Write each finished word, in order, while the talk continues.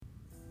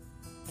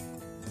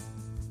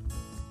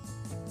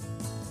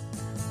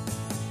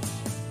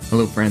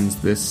Hello, friends.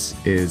 This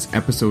is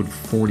episode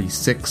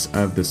 46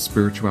 of the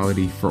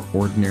Spirituality for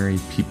Ordinary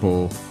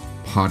People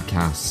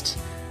podcast.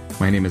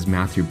 My name is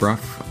Matthew Brough,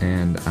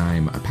 and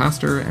I'm a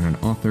pastor and an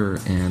author.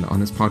 And on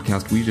this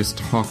podcast, we just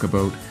talk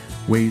about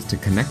ways to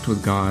connect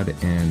with God.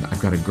 And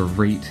I've got a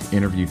great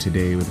interview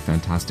today with a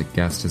fantastic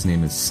guest. His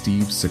name is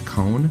Steve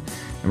Saccone,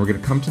 and we're going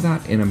to come to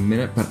that in a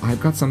minute. But I've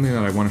got something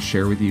that I want to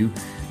share with you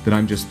that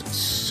I'm just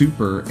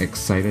super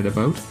excited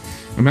about.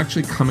 I'm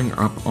actually coming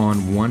up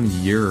on 1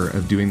 year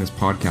of doing this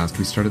podcast.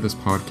 We started this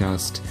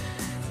podcast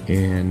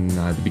in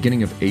the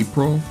beginning of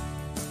April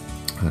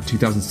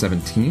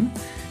 2017.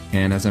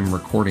 And as I'm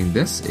recording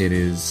this, it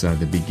is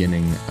the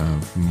beginning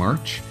of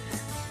March.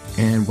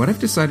 And what I've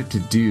decided to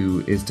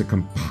do is to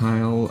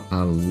compile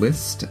a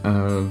list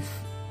of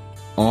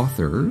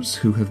authors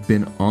who have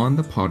been on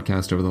the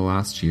podcast over the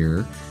last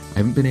year. I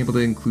haven't been able to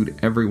include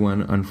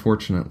everyone,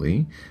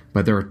 unfortunately,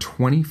 but there are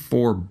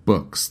 24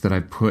 books that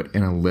I've put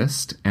in a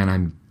list, and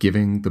I'm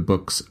giving the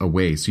books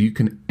away. So you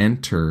can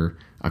enter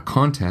a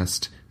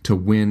contest to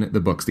win the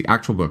books, the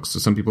actual books. So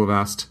some people have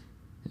asked,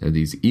 are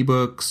these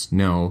ebooks?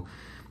 No.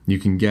 You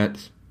can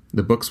get,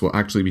 the books will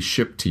actually be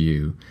shipped to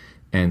you.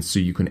 And so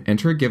you can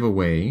enter a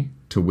giveaway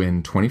to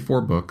win 24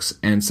 books.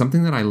 And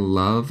something that I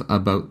love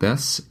about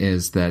this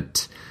is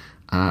that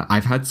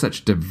I've had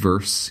such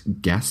diverse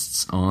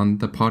guests on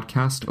the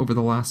podcast over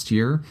the last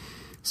year.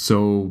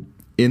 So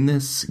in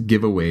this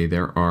giveaway,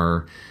 there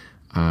are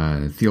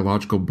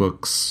theological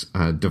books,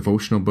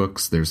 devotional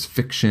books, there's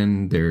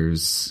fiction,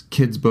 there's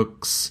kids'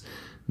 books,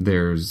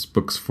 there's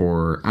books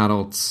for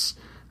adults,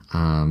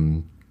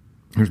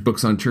 there's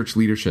books on church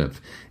leadership.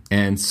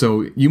 And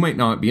so you might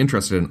not be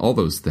interested in all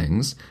those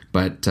things,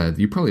 but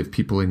you probably have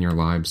people in your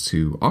lives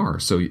who are.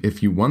 So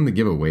if you won the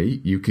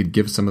giveaway, you could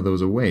give some of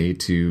those away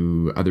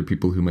to other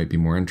people who might be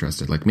more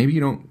interested. Like maybe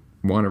you don't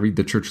want to read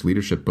the church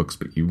leadership books,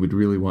 but you would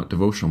really want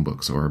devotional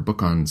books or a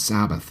book on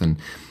Sabbath. And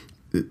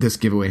this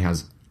giveaway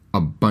has a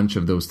bunch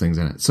of those things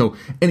in it. So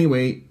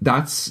anyway,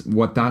 that's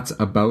what that's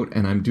about.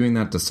 And I'm doing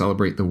that to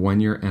celebrate the 1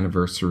 year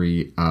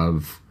anniversary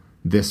of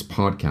this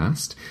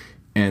podcast.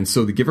 And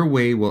so the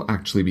giveaway will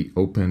actually be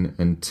open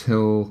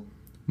until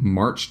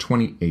March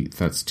 28th.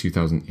 That's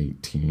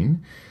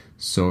 2018.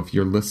 So if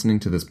you're listening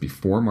to this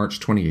before March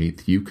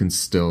 28th, you can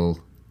still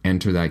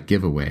enter that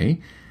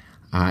giveaway.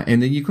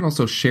 And then you can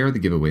also share the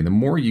giveaway. The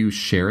more you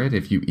share it,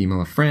 if you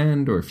email a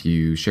friend or if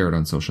you share it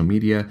on social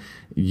media,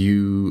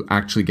 you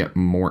actually get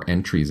more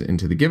entries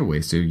into the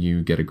giveaway. So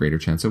you get a greater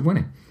chance of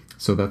winning.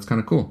 So that's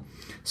kind of cool.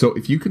 So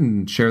if you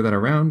can share that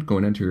around, go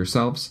and enter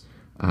yourselves.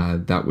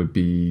 That would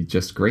be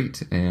just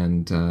great,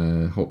 and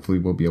hopefully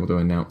we'll be able to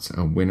announce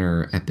a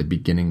winner at the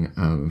beginning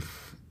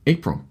of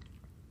April.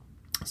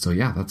 So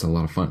yeah, that's a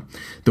lot of fun.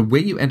 The way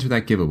you enter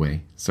that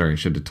giveaway, sorry, I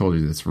should have told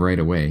you this right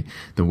away.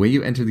 The way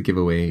you enter the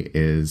giveaway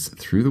is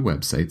through the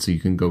website, so you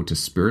can go to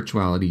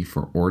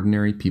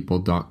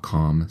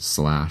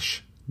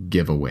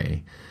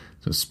spiritualityforordinarypeople.com/giveaway.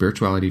 So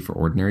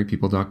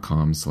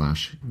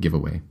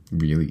spiritualityforordinarypeople.com/giveaway.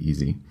 Really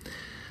easy.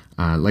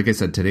 Like I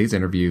said, today's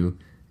interview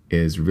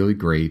is really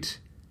great.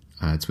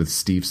 It's with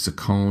Steve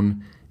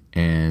Saccone,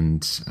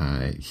 and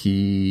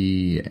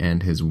he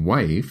and his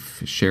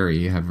wife,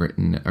 Sherry, have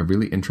written a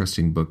really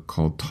interesting book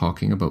called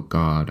Talking About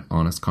God,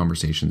 Honest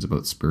Conversations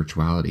About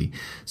Spirituality.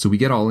 So we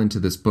get all into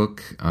this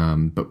book,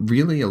 but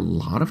really a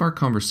lot of our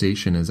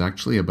conversation is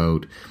actually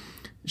about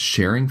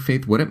sharing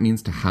faith, what it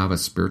means to have a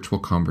spiritual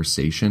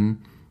conversation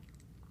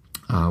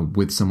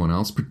with someone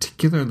else,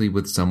 particularly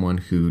with someone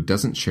who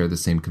doesn't share the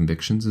same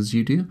convictions as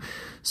you do.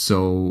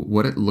 So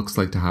what it looks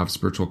like to have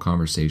spiritual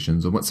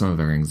conversations, and what some of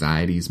our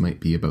anxieties might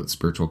be about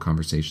spiritual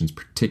conversations,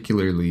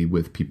 particularly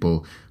with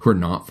people who are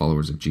not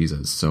followers of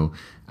Jesus. So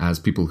as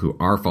people who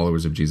are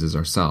followers of Jesus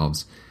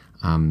ourselves,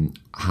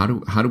 how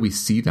do we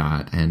see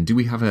that? And do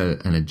we have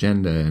an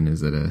agenda? And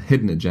is it a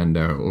hidden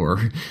agenda?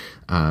 Or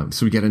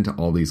so we get into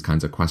all these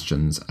kinds of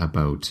questions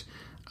about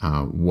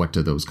what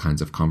do those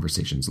kinds of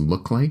conversations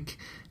look like,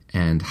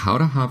 and how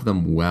to have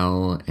them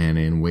well and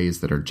in ways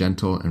that are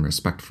gentle and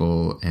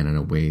respectful, and in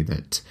a way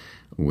that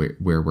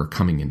where we're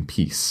coming in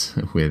peace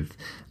with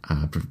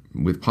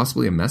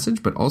possibly a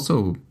message, but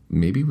also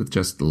maybe with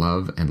just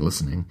love and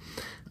listening.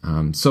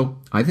 So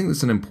I think this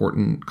is an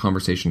important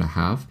conversation to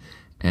have,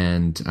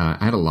 and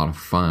I had a lot of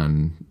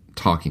fun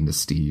talking to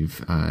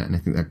Steve, and I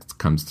think that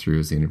comes through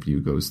as the interview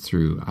goes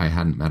through. I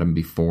hadn't met him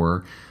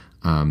before,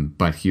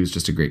 but he was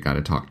just a great guy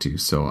to talk to.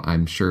 So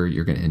I'm sure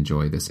you're going to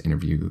enjoy this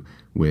interview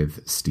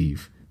with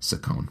Steve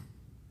Saccone.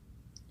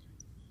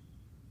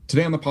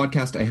 Today on the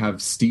podcast, I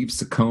have Steve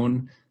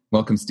Saccone.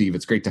 Welcome, Steve.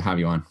 It's great to have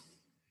you on.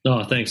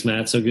 Oh, thanks,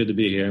 Matt. So good to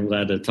be here. I'm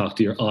glad to talk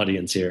to your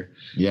audience here.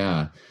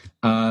 Yeah.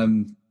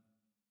 I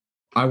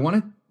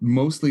wanted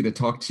mostly to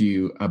talk to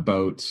you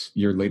about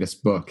your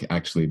latest book,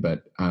 actually,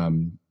 but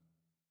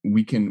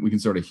we can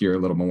sort of hear a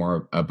little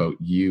more about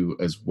you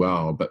as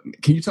well. But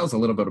can you tell us a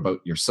little bit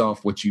about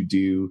yourself, what you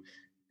do,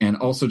 and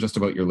also just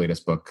about your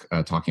latest book,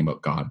 Talking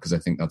About God, because I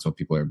think that's what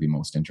people are be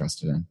most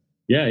interested in.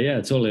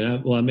 Yeah, totally.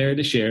 Well, I'm married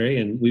to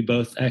Sherry, and we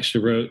both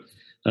actually wrote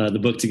the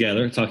book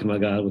together, Talking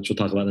About God, which we'll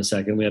talk about in a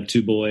second. We have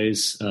two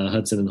boys,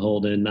 Hudson and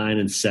Holden, 9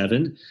 and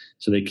 7.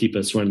 So they keep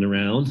us running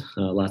around,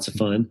 lots of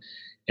fun.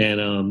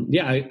 And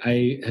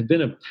I have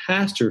been a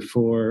pastor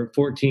for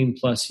 14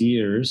 plus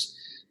years,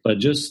 but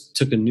just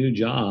took a new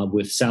job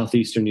with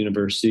Southeastern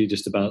University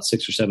just about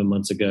 6 or 7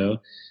 months ago.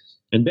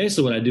 And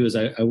basically what I do is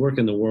I work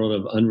in the world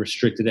of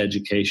unrestricted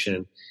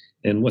education.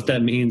 And what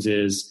that means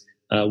is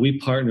we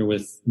partner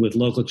with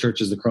local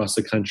churches across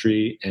the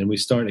country, and we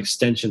start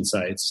extension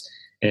sites.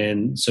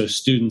 And so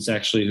students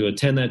actually who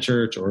attend that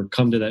church or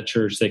come to that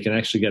church, they can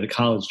actually get a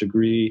college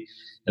degree,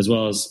 as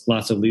well as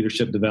lots of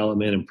leadership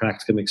development and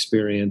practicum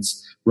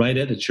experience right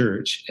at the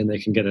church. And they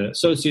can get an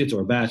associate's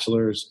or a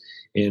bachelor's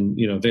in,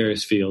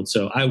 various fields.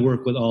 So I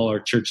work with all our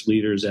church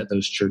leaders at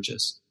those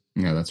churches.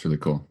 Yeah, that's really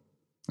cool.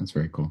 That's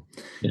very cool.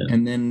 Yeah.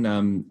 And then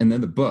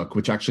the book,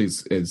 which actually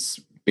is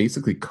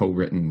basically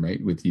co-written,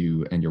 right, with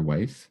you and your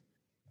wife.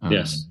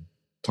 Yes.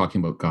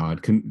 Talking about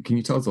God. Can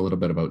you tell us a little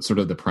bit about sort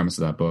of the premise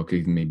of that book,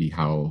 even maybe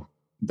how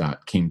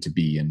that came to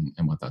be and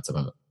what that's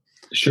about?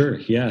 Sure.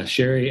 Yeah.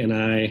 Sherry and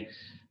I,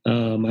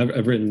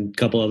 I've written a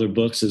couple other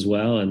books as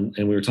well. And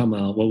we were talking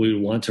about what we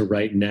would want to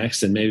write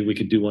next, and maybe we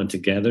could do one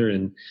together.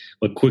 And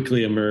what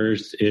quickly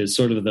emerged is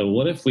sort of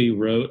what if we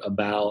wrote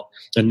about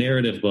a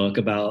narrative book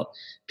about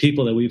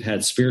people that we've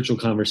had spiritual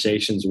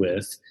conversations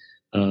with,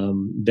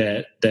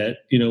 that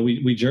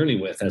we journey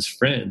with as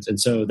friends. And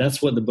so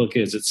that's what the book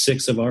is. It's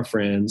 6 of our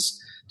friends,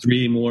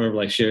 3 more of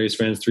like Sherry's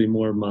friends, 3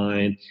 more of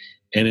mine.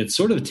 And it's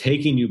sort of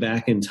taking you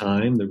back in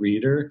time, the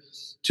reader,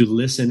 to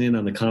listen in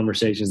on the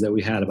conversations that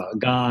we had about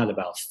God,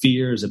 about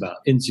fears, about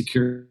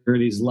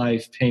insecurities,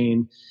 life,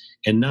 pain,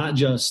 and not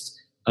just,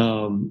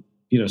 some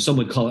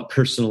would call it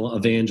personal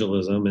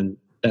evangelism, and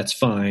that's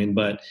fine.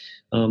 But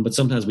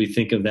sometimes we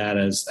think of that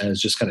as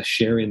just kind of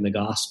sharing the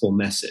gospel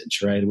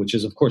message, right? Which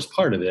is, of course,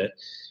 part of it.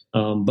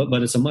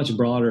 But it's a much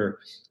broader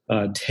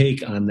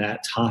take on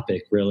that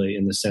topic, really,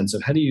 in the sense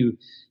of how do you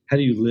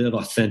live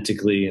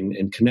authentically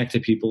and connect to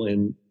people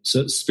in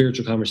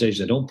spiritual conversations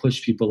that don't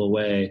push people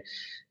away.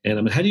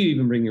 And how do you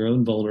even bring your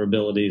own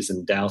vulnerabilities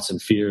and doubts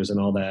and fears and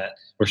all that?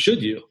 Or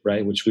should you,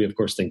 right? Which we, of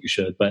course, think you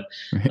should. But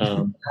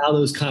how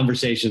those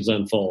conversations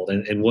unfold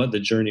and what the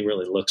journey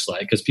really looks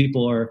like. Because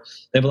people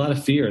they have a lot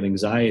of fear and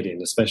anxiety,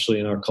 and especially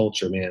in our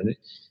culture, man.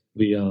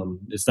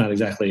 It's not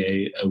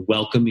exactly a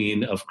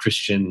welcoming of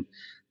Christian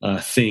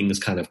things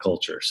kind of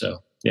culture.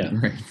 So, yeah.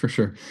 Right, for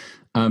sure.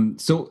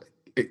 So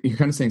you're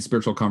kind of saying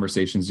spiritual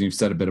conversations, and you've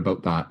said a bit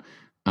about that.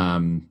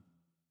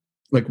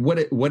 Like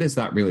what is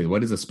that really?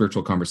 What is a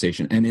spiritual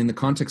conversation? And in the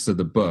context of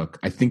the book,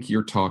 I think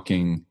you're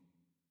talking,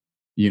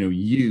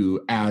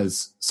 you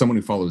as someone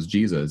who follows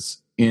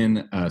Jesus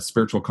in a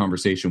spiritual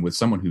conversation with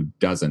someone who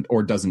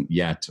doesn't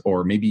yet,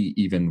 or maybe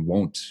even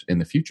won't in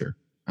the future.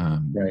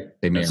 Right.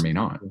 They may or may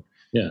not.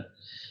 Yeah.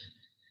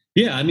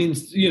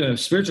 Yeah.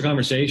 Spiritual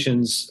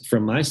conversations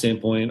from my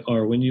standpoint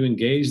are when you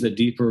engage the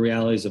deeper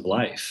realities of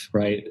life,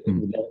 right?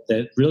 Mm-hmm.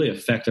 That really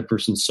affect a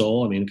person's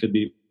soul. It could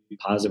be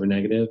positive or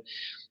negative.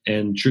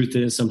 And truth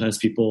is, sometimes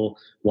people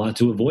want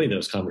to avoid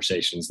those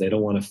conversations. They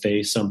don't want to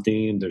face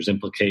something. There's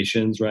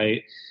implications,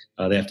 right?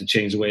 They have to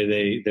change the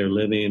way they're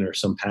living or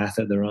some path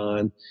that they're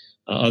on.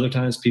 Other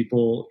times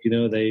people,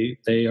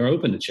 they are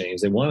open to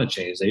change. They want to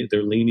change.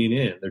 They're leaning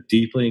in. They're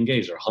deeply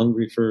engaged. They're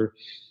hungry for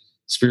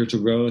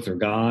spiritual growth or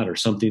God or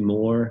something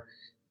more,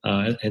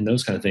 and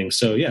those kind of things.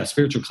 So, yeah,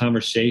 spiritual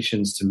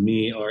conversations to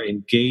me are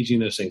engaging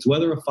those things,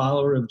 whether a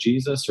follower of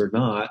Jesus or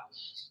not,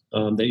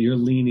 that you're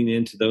leaning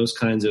into those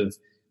kinds of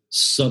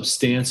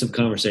substantive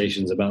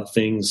conversations about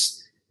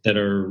things that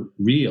are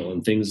real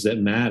and things that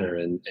matter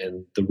and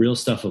the real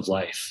stuff of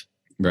life.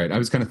 Right. I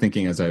was kind of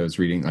thinking as I was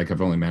reading, like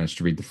I've only managed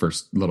to read the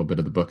first little bit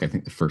of the book, I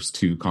think the first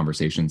 2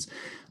 conversations.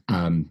 But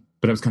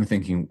I was kind of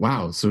thinking,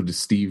 wow, so does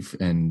Steve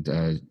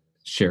and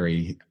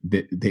Sherry,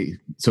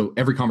 so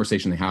every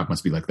conversation they have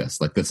must be like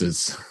this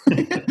is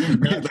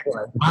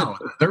wow,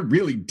 they're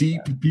really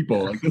deep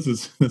people. Like this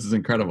is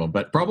incredible,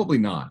 but probably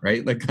not,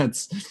 right? Like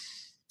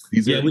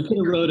we could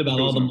have wrote about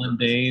all the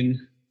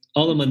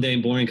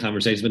mundane, boring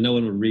conversations, but no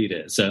one would read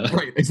it. So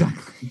right,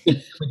 exactly.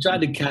 We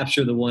tried to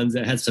capture the ones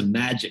that had some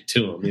magic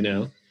to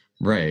them,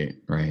 Right.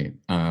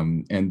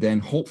 And then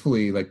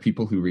hopefully, like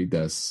people who read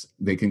this,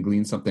 they can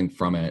glean something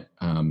from it.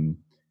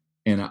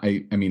 And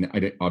I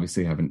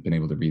obviously haven't been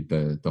able to read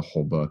the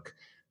whole book,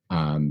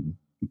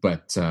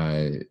 but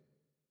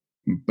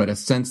a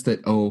sense that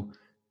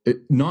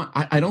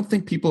I don't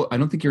think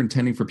you're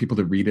intending for people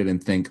to read it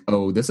and think,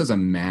 oh, this is a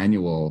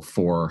manual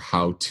for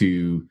how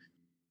to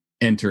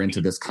enter into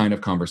this kind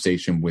of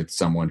conversation with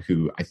someone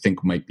who I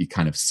think might be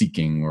kind of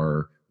seeking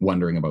or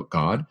wondering about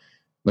God.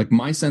 Like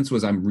my sense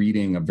was I'm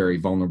reading a very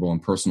vulnerable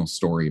and personal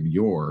story of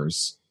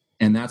yours,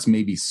 and that's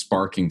maybe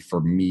sparking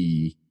for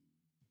me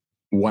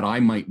what I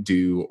might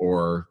do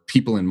or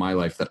people in my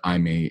life that I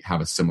may have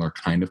a similar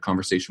kind of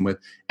conversation with.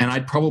 And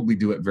I'd probably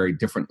do it very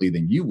differently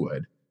than you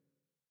would.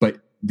 But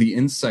the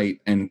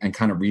insight and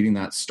kind of reading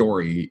that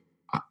story,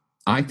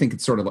 I think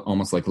it's sort of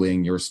almost like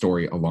laying your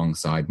story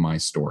alongside my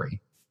story.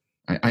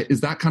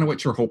 Is that kind of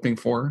what you're hoping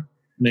for?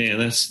 Man,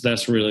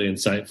 that's really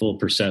insightful,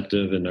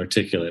 perceptive, and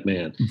articulate.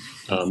 Man,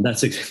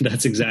 that's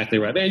exactly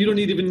right. Man, you don't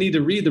even need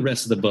to read the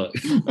rest of the book.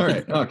 All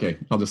right, okay,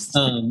 I'll just.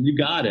 You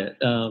got it.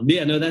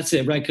 Yeah, no, that's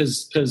it, right?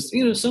 Because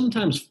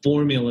sometimes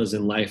formulas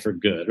in life are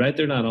good, right?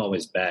 They're not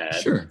always bad.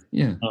 Sure.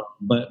 Yeah.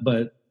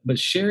 But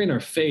sharing our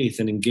faith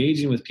and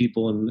engaging with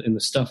people in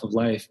the stuff of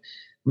life.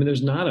 I mean,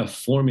 there's not a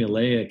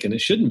formulaic, and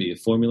it shouldn't be a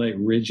formulaic,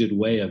 rigid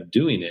way of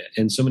doing it.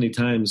 And so many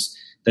times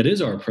that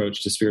is our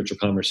approach to spiritual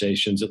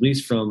conversations, at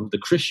least from the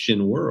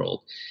Christian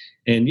world.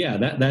 And yeah,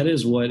 that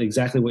is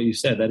exactly what you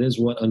said. That is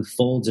what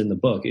unfolds in the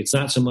book. It's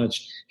not so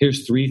much,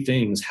 here's 3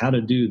 things, how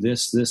to do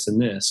this, this,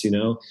 and this,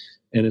 and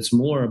it's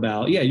more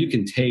about,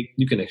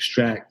 you can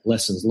extract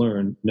lessons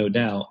learned, no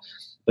doubt,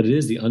 but it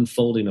is the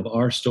unfolding of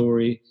our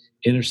story,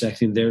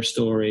 intersecting their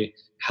story,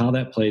 how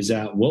that plays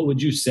out. What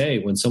would you say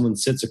when someone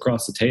sits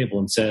across the table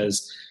and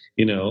says,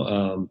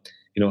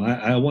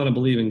 I want to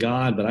believe in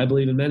God, but I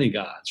believe in many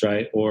gods,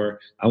 right? Or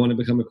I want to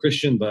become a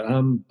Christian, but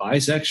I'm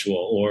bisexual.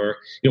 Or,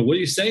 what do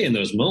you say in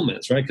those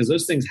moments, right? Because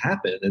those things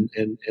happen.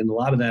 And a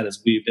lot of that is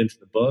weaved into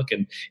the book.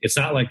 And it's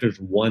not like there's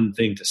one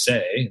thing to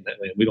say.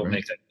 We don't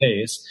make that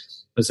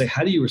case. But say,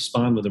 how do you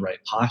respond with the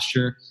right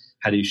posture?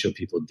 How do you show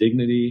people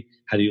dignity?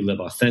 How do you live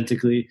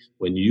authentically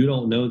when you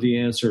don't know the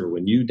answer or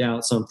when you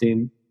doubt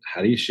something?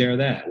 How do you share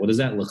that? What does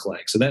that look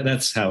like? So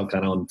that's how it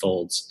kind of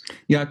unfolds.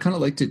 Yeah, I kind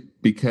of liked it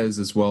because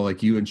as well,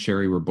 like you and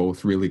Sherry were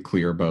both really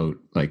clear about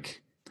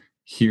like,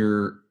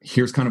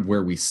 here's kind of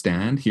where we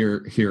stand.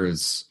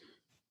 Here's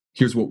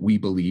what we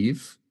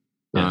believe.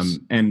 Yes.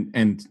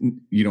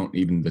 And you don't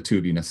even, the two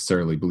of you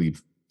necessarily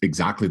believe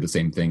exactly the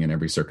same thing in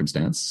every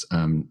circumstance.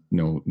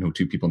 No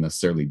 2 people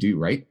necessarily do.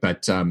 Right.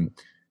 But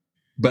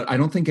I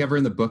don't think ever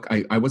in the book,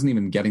 I wasn't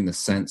even getting the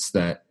sense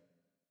that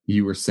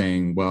you were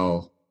saying,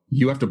 well,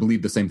 you have to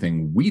believe the same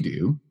thing we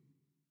do.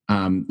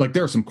 Like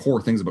there are some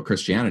core things about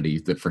Christianity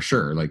that for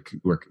sure, like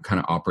we're kind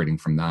of operating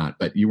from that,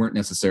 but you weren't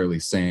necessarily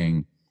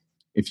saying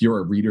if you're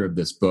a reader of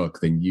this book,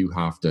 then you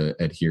have to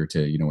adhere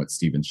to, what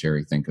Steve and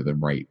Sherry think are the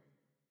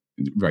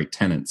right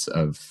tenets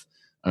of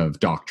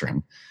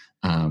doctrine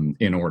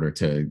in order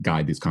to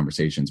guide these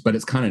conversations. But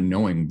it's kind of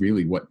knowing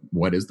really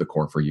what is the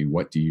core for you?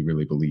 What do you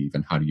really believe?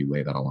 And how do you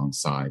lay that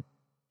alongside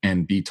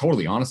and be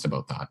totally honest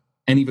about that?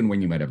 And even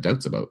when you might have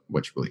doubts about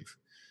what you believe.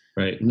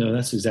 Right. No,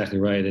 that's exactly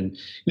right. And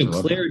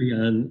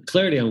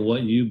clarity on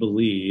what you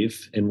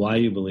believe and why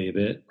you believe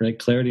it, right?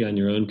 Clarity on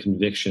your own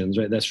convictions,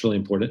 right? That's really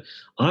important.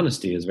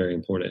 Honesty is very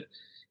important.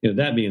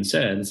 That being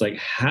said, it's like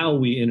how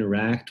we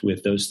interact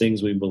with those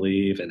things we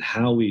believe and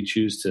how we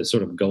choose to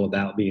sort of go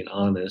about being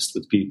honest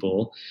with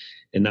people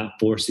and not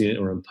forcing it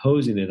or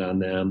imposing it on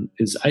them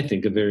is, I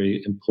think, a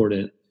very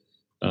important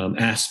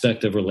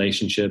aspect of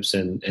relationships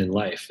and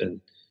life.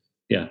 And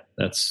yeah,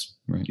 that's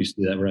right. You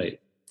see that right.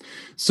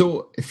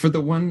 So for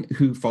the one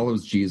who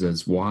follows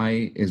Jesus,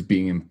 why is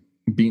being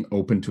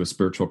open to a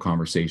spiritual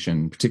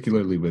conversation,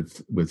 particularly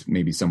with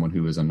maybe someone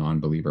who is a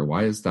non-believer,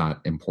 why is that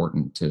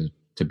important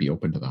to be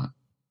open to that?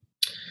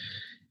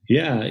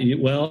 Yeah,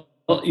 well,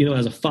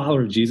 as a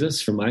follower of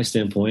Jesus, from my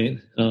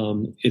standpoint,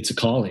 it's a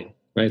calling,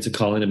 right? It's a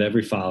calling of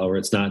every follower.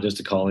 It's not just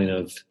a calling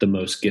of the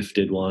most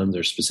gifted ones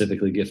or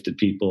specifically gifted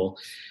people,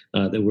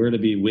 that we're to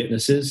be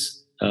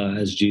witnesses,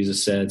 as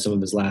Jesus said, some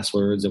of his last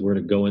words, that we're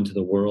to go into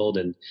the world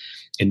and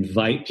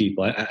invite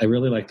people. I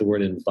really like the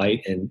word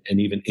invite and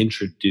even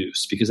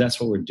introduce, because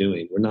that's what we're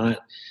doing. We're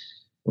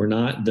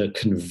not the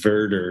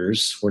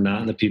converters. We're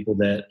not the people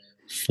that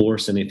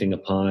force anything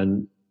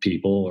upon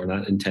people or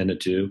not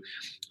intended to.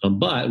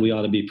 But we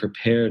ought to be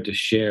prepared to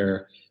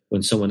share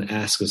when someone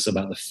asks us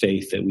about the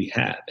faith that we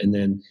have. And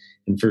then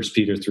in 1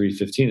 Peter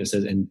 3:15, it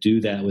says, and do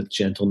that with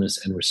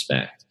gentleness and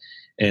respect.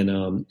 And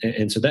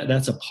so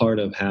that's a part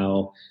of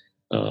how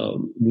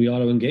we ought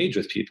to engage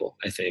with people,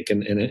 I think.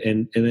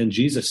 And then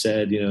Jesus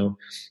said,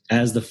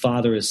 as the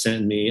Father has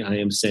sent me, I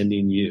am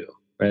sending you.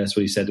 Right? That's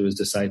what he said to his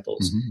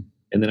disciples. Mm-hmm.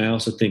 And then I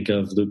also think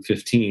of Luke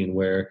 15,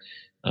 where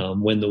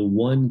when the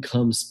one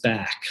comes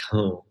back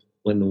home,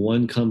 when the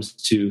one comes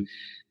to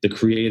the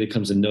Creator,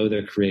 comes to know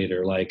their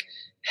Creator, like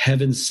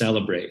heaven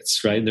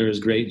celebrates, right? There is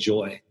great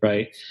joy,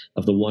 right,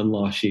 of the one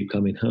lost sheep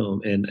coming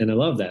home. And I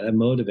love that. That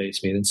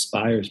motivates me. It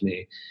inspires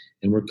me.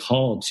 And we're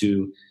called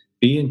to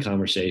be in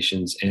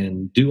conversations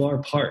and do our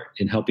part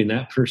in helping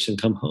that person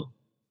come home.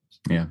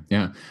 Yeah.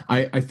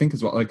 I think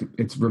as well, like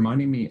it's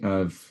reminding me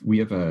of, we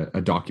have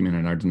a document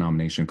in our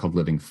denomination called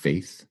Living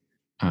Faith.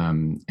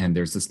 And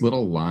there's this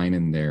little line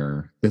in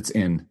there that's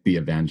in the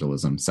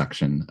evangelism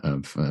section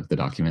of the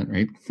document,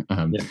 right?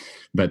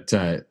 But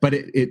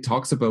it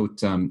talks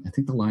about, I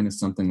think the line is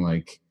something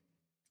like,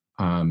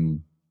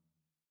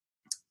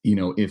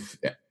 if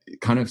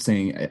kind of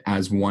saying,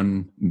 as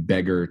one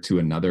beggar to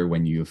another,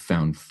 when you have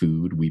found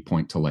food, we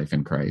point to life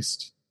in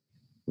Christ.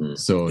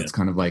 So it's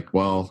kind of like,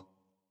 well,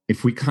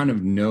 if we kind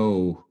of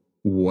know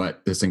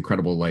what this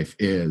incredible life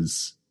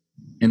is,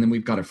 and then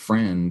we've got a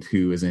friend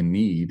who is in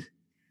need,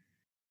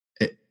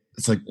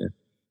 it's like,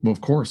 well,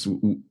 of course,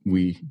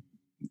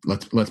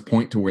 let's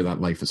point to where that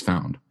life is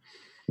found.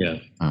 Yeah.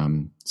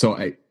 So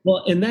I,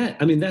 Well, and that,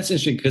 I mean, that's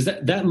interesting because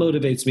that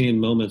motivates me in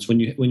moments when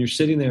you're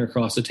sitting there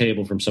across the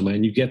table from somebody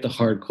and you get the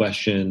hard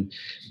question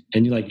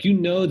and you're like,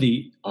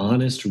 the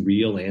honest,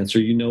 real answer,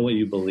 what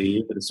you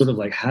believe, but it's sort of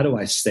like, how do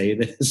I say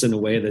this in a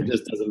way that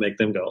just doesn't make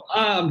them go,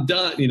 I'm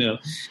done,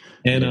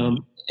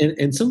 and,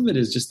 and some of it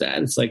is just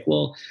that it's like,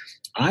 well,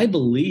 I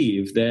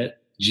believe that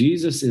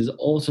Jesus is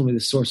ultimately the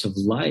source of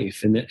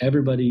life and that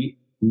everybody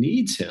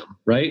needs him,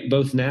 right?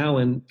 Both now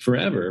and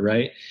forever,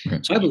 right? Okay.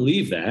 So I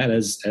believe that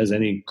as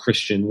any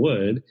Christian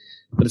would,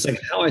 but it's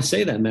like how I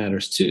say that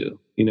matters too,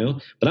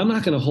 but I'm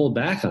not going to hold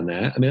back on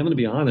that. I mean, I'm going to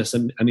be honest.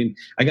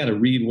 I got to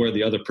read where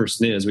the other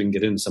person is. We can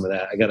get into some of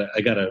that.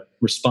 I got to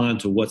respond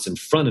to what's in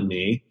front of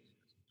me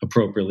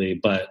appropriately,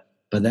 but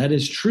that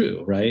is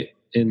true, right?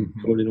 In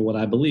according to what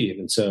I believe.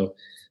 And so,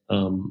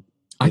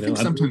 I think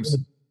sometimes,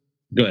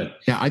 go ahead.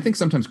 Yeah. I think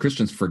sometimes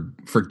Christians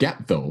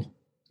forget though,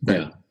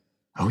 that,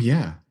 oh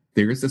yeah,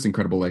 there is this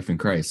incredible life in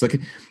Christ. Like,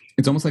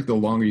 it's almost like the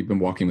longer you've been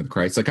walking with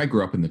Christ, like I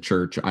grew up in the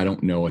church. I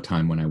don't know a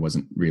time when I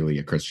wasn't really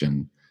a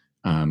Christian.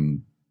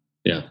 And,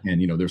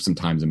 there's some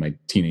times in my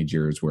teenage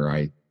years where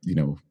I,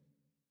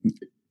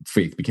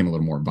 faith became a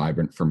little more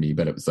vibrant for me,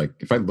 but it was like,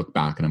 if I look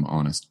back and I'm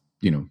honest,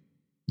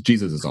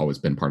 Jesus has always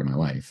been part of my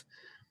life.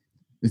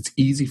 It's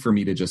easy for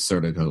me to just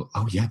sort of go,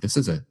 oh yeah, this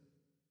is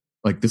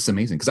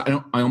amazing. Cause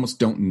I almost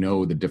don't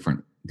know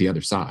the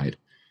other side.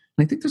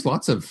 And I think there's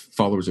lots of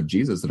followers of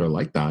Jesus that are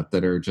like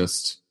that are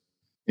just,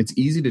 it's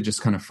easy to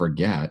just kind of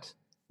forget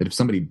that if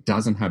somebody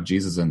doesn't have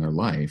Jesus in their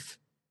life,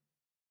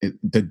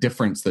 the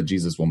difference that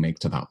Jesus will make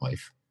to that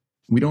life.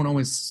 We don't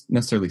always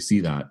necessarily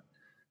see that.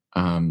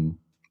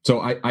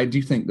 So I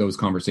do think those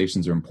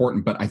conversations are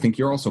important, but I think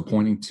you're also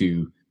pointing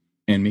to,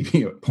 and maybe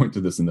you point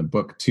to this in the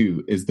book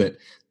too, is that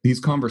these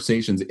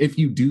conversations, if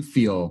you do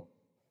feel,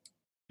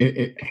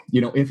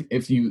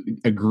 if you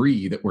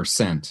agree that we're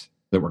sent,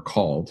 that we're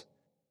called,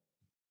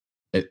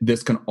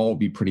 this can all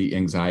be pretty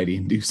anxiety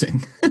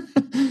inducing.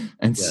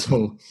 And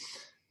so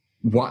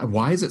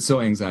why is it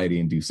so anxiety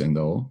inducing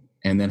though?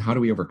 And then how do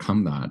we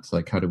overcome that?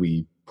 Like, how do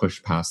we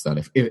push past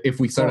that if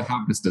we sort of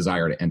have this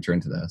desire to enter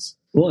into this?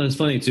 Well, and it's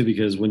funny too,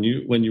 because when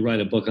you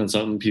write a book on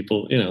something,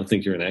 people,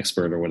 think you're an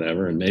expert or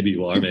whatever, and maybe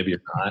you are, maybe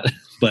you're not,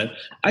 but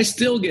I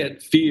still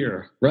get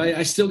fear, right?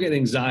 I still get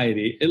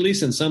anxiety, at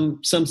least in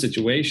some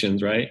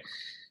situations. Right.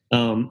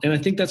 And I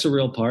think that's a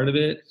real part of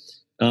it.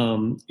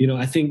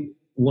 I think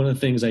one of the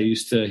things I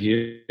used to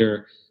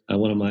hear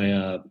one of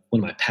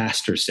my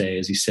pastors say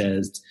is he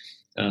says,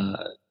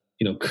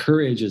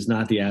 courage is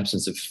not the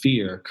absence of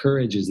fear.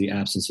 Courage is the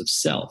absence of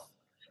self.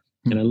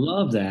 And I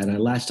love that. And I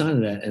latched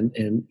onto that.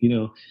 And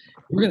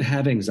we're going to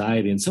have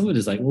anxiety. And some of it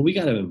is like, well, we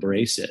got to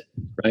embrace it.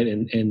 Right.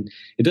 And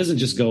it doesn't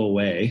just go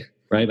away.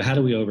 Right. But how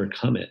do we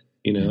overcome it?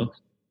 I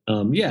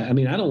don't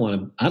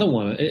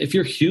want to, if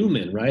you're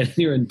human, right, and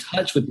you're in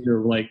touch with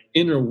your like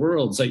inner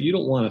world, it's like, you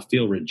don't want to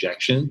feel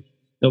rejection.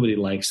 Nobody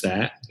likes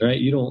that, right?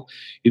 You don't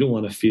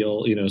want to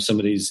feel,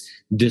 somebody's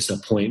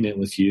disappointment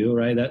with you,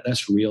 right?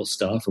 That's real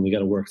stuff, and we got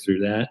to work through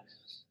that.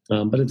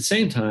 But at the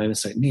same time,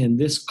 it's like, man,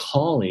 this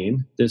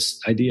calling, this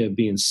idea of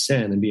being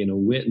sent and being a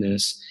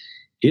witness,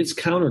 it's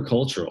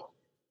countercultural,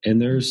 and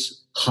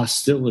there's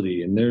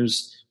hostility, and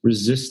there's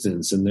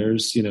resistance, and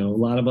there's a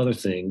lot of other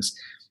things.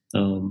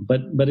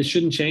 But it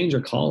shouldn't change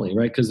our calling,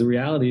 right? Because the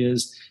reality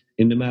is,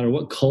 in no matter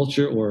what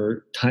culture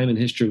or time in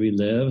history we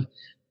live,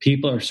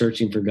 people are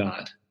searching for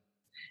God.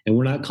 And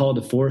we're not called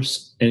to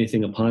force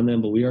anything upon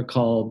them, but we are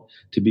called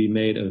to be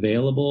made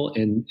available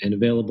and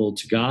available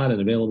to God and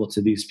available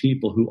to these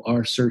people who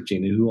are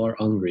searching and who are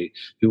hungry,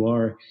 who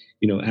are,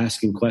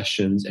 asking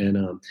questions. And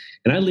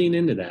I lean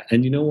into that.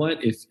 And you know what?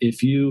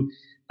 If you,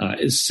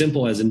 as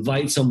simple as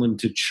invite someone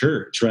to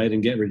church, right,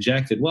 and get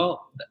rejected,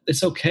 well,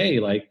 it's okay.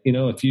 Like,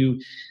 if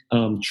you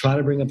try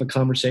to bring up a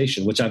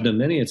conversation, which I've done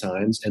many a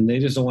times, and they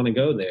just don't want to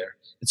go there,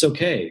 it's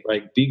okay.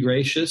 Right? Be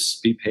gracious,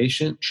 be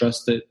patient,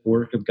 trust the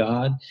work of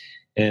God.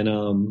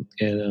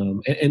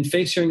 And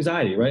face your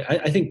anxiety, right?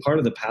 I think part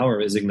of the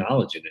power is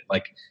acknowledging it.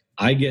 Like,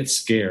 I get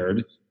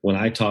scared when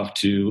I talk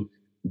to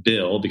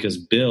Bill because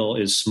Bill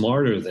is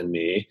smarter than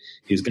me.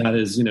 He's got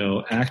his,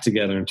 act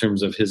together in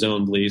terms of his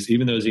own beliefs,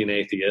 even though he's an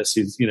atheist.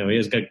 He's, he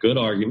has got good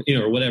argument,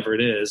 or whatever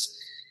it is.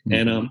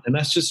 Mm-hmm. And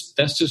that's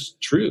just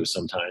true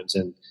sometimes.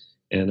 And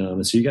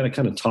so you got to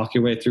kind of talk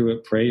your way through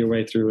it, pray your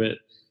way through it,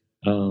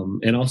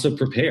 and also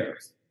prepare.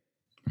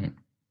 Right.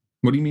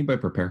 What do you mean by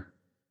prepare?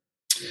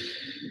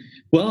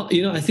 Well,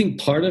 I think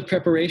part of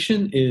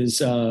preparation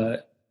is,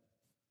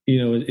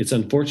 it's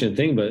an unfortunate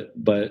thing,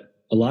 but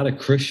a lot of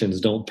Christians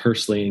don't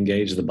personally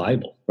engage the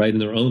Bible, right, in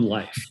their own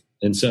life.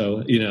 And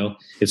so,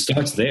 it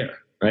starts there,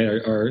 right?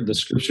 Are the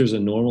scriptures a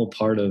normal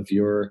part of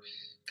your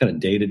kind of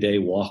day-to-day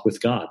walk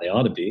with God? They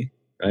ought to be,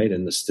 right?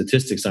 And the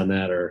statistics on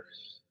that are,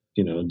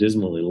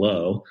 dismally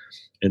low.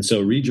 And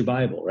so read your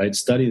Bible, right?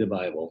 Study the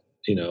Bible,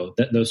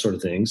 those sort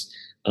of things.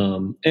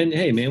 And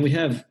hey, man, we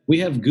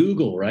have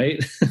Google,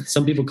 right?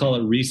 Some people call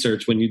it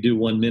research when you do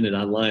 1 minute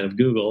online of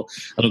Google.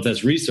 I don't know if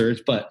that's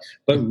research, but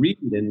read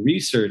and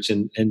research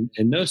and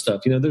know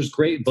stuff. There's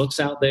great books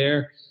out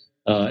there.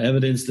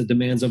 Evidence That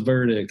Demands a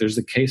Verdict. There's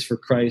The Case for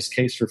Christ,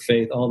 Case for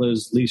Faith, all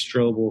those Lee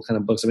Strobel kind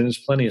of books. I mean, there's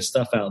plenty of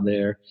stuff out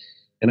there.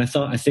 And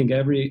I think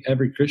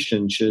every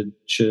Christian should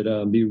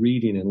be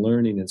reading and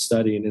learning and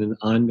studying in an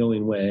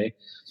ongoing way.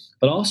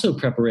 But also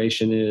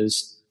preparation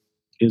is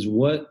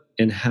what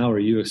and how are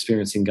you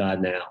experiencing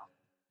God now?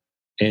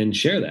 And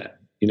share that,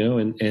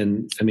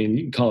 and I mean,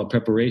 you can call it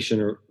preparation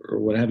or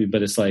what have you,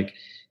 but it's like,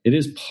 it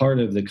is part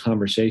of the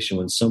conversation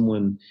when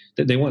someone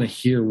that they want to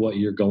hear what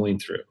you're going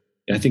through.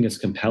 I think it's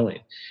compelling.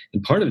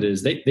 And part of it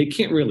is they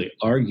can't really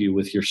argue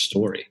with your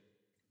story,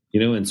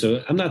 and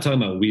so I'm not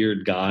talking about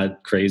weird God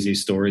crazy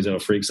stories that'll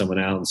freak someone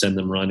out and send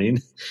them running.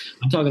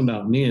 I'm talking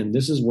about, man,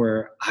 this is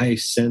where I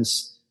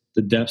sense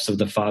the depths of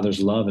the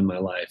Father's love in my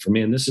life. Or,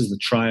 man, this is the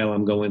trial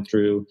I'm going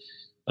through.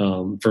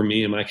 For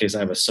me, in my case, I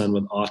have a son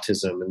with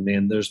autism, and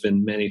man, there's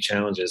been many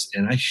challenges.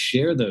 And I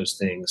share those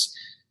things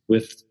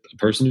with a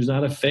person who's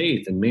not of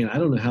faith. And man, I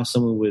don't know how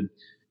someone would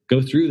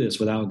go through this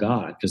without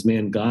God, because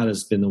man, God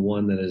has been the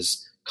one that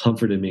has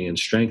comforted me and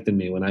strengthened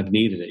me when I've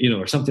needed it,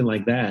 or something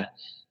like that.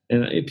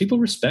 And people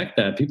respect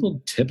that.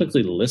 People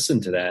typically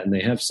listen to that, and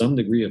they have some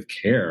degree of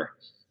care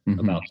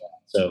about that.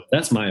 So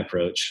that's my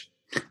approach.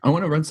 I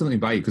want to run something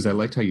by you, because I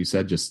liked how you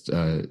said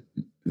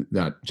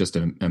that just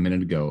a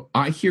minute ago.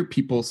 I hear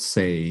people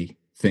say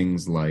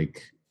things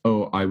like,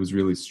 oh, I was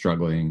really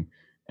struggling,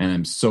 and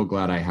I'm so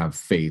glad I have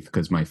faith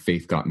because my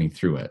faith got me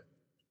through it.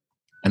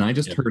 And I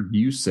just heard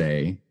you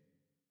say,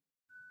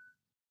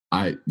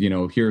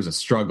 here's a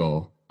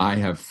struggle. I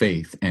have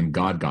faith and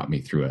God got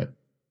me through it.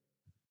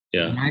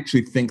 Yeah. And I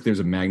actually think there's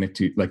a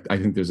magnitude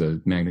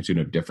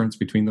of difference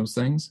between those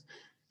things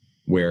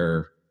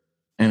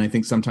and I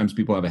think sometimes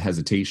people have a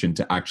hesitation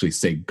to actually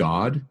say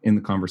God in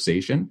the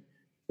conversation,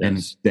 and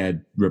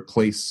instead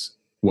replace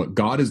what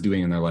God is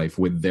doing in their life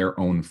with their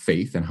own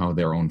faith, and how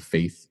their own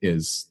faith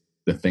is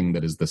the thing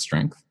that is the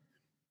strength.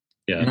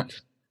 Yeah.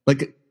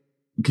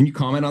 Can you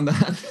comment on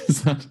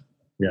that?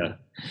 Yeah.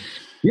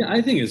 Yeah.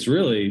 I think it's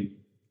really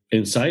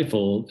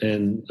insightful,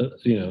 and,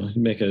 you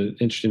make an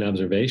interesting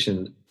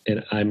observation.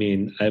 And I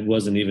mean, I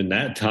wasn't even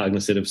that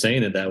cognizant of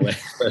saying it that way,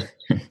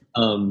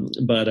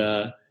 but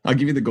I'll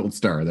give you the gold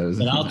star.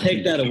 But I'll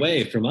take that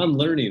away I'm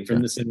learning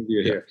from this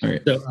interview here.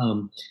 Right.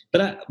 So,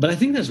 but I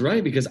think that's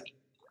right, because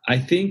I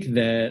think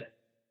that,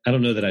 I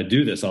don't know that I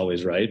do this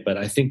always right, but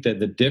I think that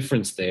the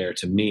difference there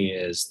to me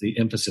is the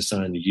emphasis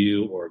on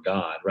you or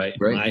God, right?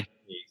 My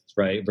faith,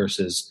 right?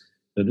 Versus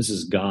this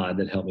is God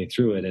that helped me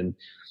through it. And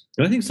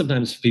I think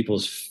sometimes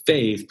people's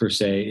faith per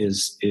se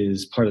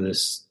is part of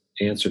this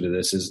answer to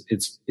this. Is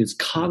it's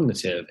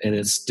cognitive, and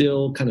it's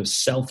still kind of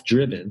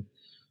self-driven,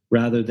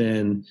 rather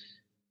than,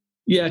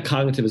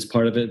 cognitive is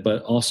part of it,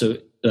 but also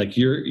like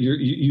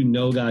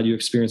God, you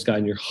experience God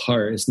in your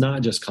heart. It's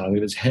not just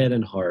cognitive, it's head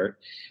and heart.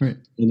 Right.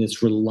 And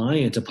it's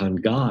reliant upon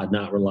God,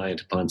 not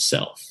reliant upon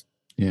self.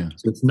 Yeah.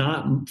 So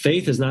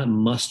faith is not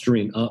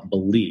mustering up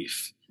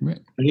belief. Right.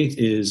 Faith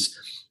is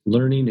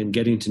learning and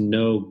getting to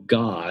know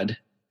God,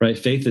 right?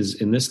 Faith is,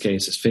 in this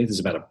case, faith is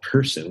about a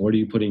person. What are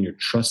you putting your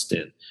trust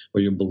in, or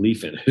your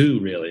belief in? Who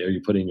really are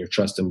you putting your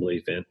trust and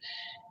belief in?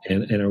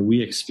 And are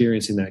we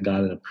experiencing that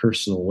God in a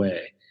personal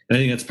way? And I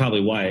think that's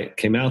probably why it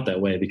came out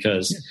that way,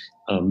 because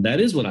that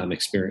is what I'm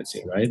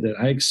experiencing, right? That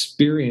I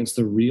experience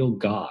the real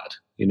God,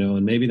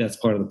 and maybe that's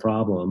part of the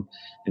problem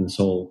in this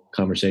whole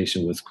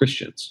conversation with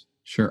Christians.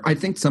 Sure. I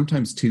think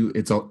sometimes too,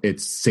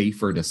 it's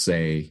safer to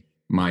say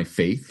my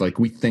faith. Like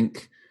we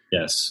think,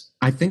 yes,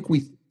 I think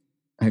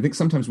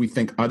sometimes we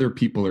think other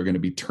people are going to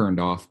be turned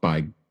off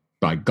by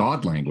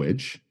God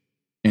language.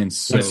 And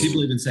so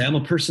people even say, I'm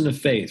a person of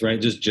faith,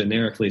 right? Just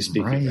generically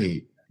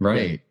speaking.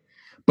 Right. Yeah.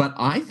 But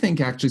I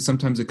think actually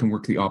sometimes it can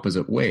work the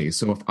opposite way.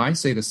 So if I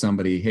say to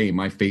somebody, hey,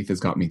 my faith has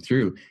got me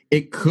through,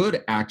 it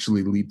could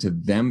actually lead to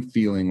them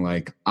feeling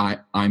like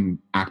I'm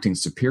acting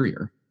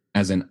superior,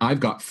 as in I've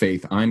got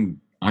faith,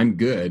 I'm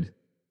good,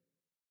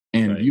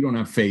 and you don't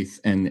have faith,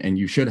 and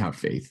you should have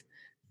faith.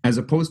 As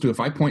opposed to if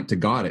I point to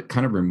God, it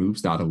kind of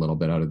removes that a little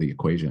bit out of the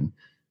equation.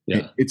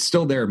 Yeah. It's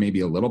still there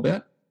maybe a little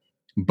bit,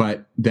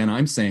 but then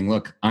I'm saying,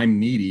 look, I'm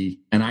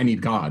needy and I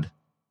need God.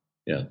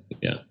 Yeah.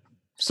 Yeah.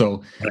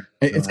 So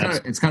it's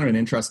kind of an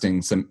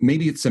interesting,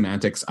 maybe it's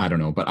semantics, I don't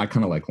know, but I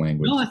kind of like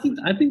language. No, I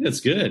think that's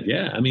good.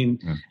 Yeah. I mean,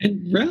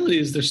 and reality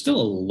is there's still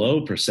a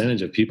low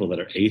percentage of people that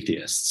are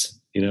atheists,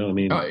 I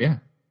mean, oh yeah.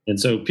 And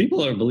so people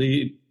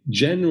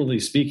generally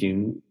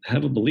speaking,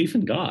 have a belief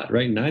in God,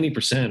 right?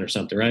 90% or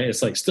something, right?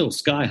 It's like still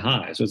sky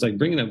high. So it's like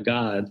bringing up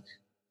God.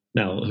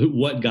 Now,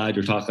 what God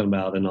you're talking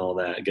about and all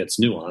that gets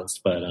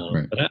nuanced, but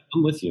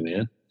I'm with you,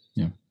 man.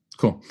 Yeah,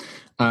 cool.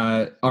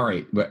 All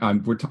right, but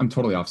I'm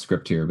totally off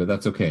script here, but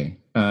that's okay.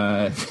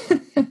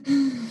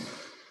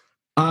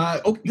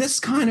 This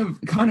kind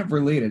of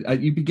related.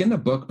 You begin the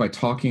book by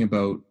talking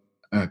about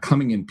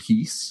coming in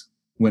peace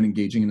when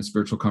engaging in a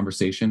spiritual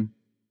conversation.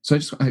 So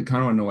I kind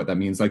of want to know what that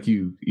means. Like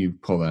you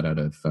pull that out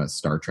of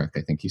Star Trek,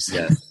 I think you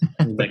said.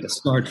 Yeah, like a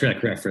Star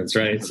Trek reference,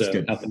 right? That's so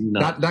good.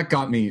 That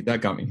got me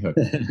hooked.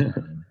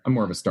 I'm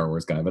more of a Star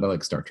Wars guy, but I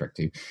like Star Trek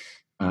too.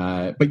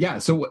 But yeah,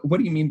 so what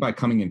do you mean by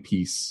coming in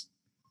peace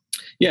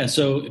Yeah.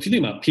 So if you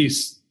think about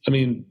peace, I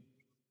mean,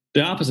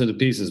 the opposite of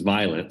peace is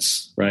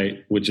violence,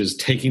 right? Which is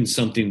taking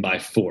something by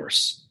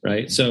force,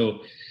 right? So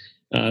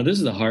this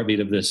is the heartbeat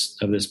of this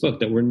book,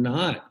 that we're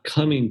not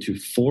coming to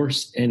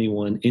force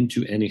anyone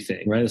into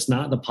anything, right? It's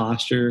not the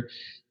posture,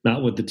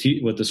 not what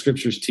the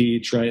scriptures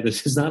teach, right?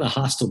 This is not a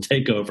hostile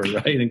takeover,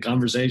 right? In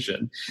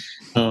conversation,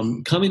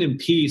 coming in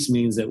peace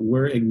means that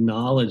we're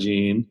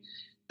acknowledging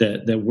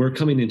that we're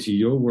coming into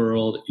your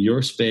world,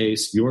 your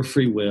space, your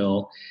free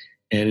will.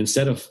 And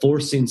instead of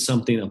forcing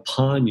something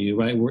upon you,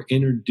 right, we're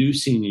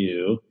introducing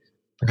you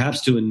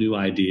perhaps to a new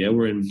idea.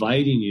 We're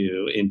inviting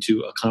you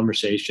into a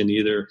conversation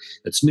either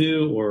that's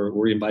new, or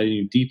we're inviting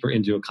you deeper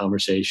into a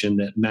conversation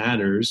that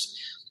matters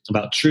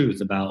about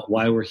truth, about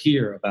why we're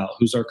here, about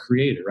who's our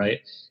creator, right?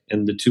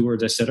 And the two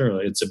words I said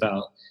earlier, it's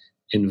about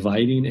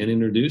inviting and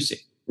introducing,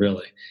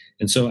 really.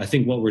 And so I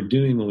think what we're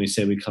doing when we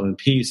say we come in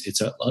peace,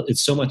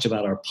 it's so much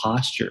about our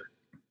posture,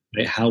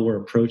 right? How we're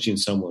approaching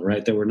someone,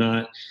 right? That we're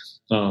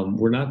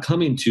not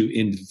coming to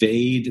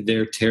invade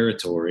their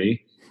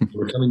territory.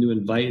 We're coming to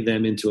invite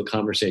them into a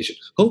conversation,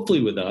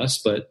 hopefully with us,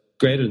 but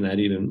greater than that,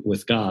 even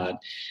with God.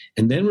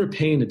 And then we're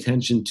paying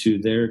attention to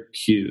their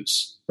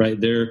cues, right?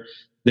 Their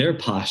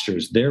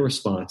postures, their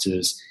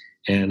responses,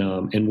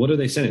 and what are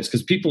they sending us?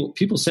 Because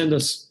people send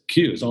us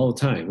cues all the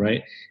time,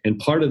 right? And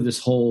part of this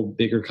whole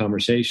bigger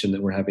conversation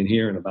that we're having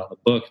here and about the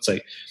book, it's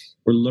like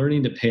we're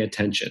learning to pay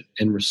attention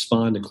and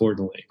respond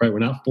accordingly, right? We're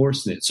not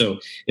forcing it. So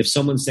if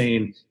someone's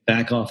saying,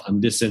 back off, I'm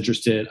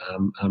disinterested,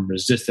 I'm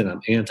resistant,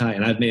 I'm anti,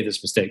 and I've made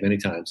this mistake many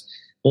times,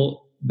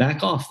 well,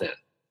 back off then,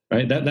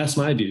 right? That's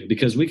my view,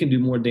 because we can do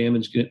more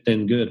damage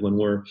than good when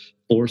we're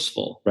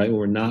forceful, right? When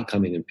we're not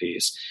coming in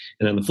peace.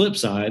 And on the flip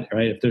side,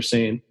 right, if they're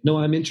saying, no,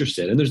 I'm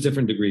interested, and there's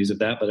different degrees of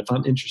that, but if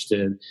I'm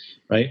interested,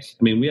 right?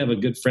 I mean, we have a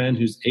good friend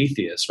who's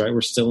atheist, right?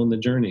 We're still in the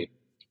journey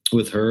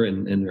with her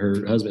and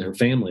her husband, her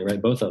family,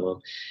 right? Both of them.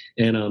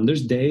 And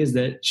there's days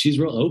that she's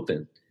real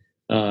open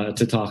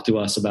to talk to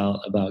us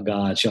about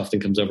God. She often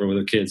comes over with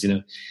her kids,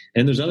 and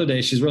there's other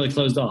days she's really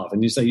closed off,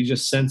 and you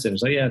just sense it.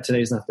 It's like, yeah,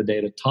 today's not the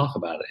day to talk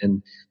about it.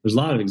 And there's a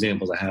lot of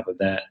examples I have of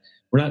that.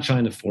 We're not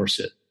trying to force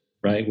it,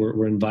 right?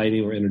 We're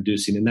inviting, we're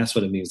introducing, and that's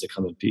what it means to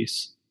come in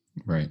peace.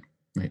 Right.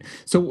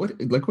 So what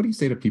do you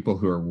say to people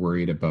who are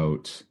worried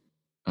about,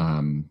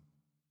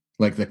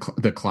 like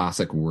the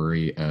classic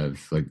worry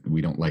of, like, we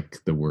don't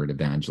like the word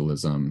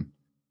evangelism,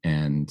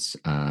 and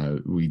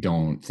we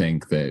don't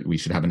think that we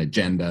should have an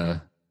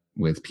agenda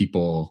with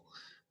people.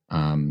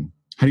 How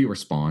do you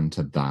respond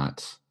to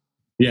that?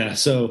 Yeah.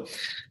 So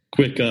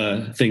quick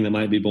thing that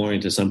might be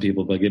boring to some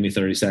people, but give me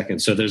 30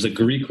 seconds. So there's a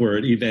Greek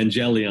word,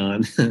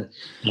 evangelion,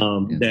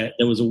 that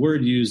was a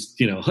word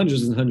used,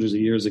 hundreds and hundreds of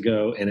years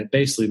ago. And it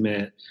basically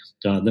meant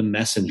the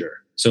messenger.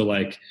 So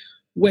like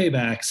way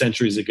back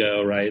centuries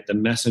ago, right? The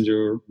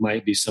messenger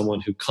might be someone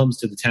who comes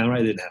to the town, right?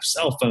 They didn't have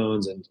cell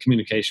phones and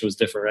communication was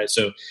different, right?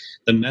 So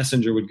the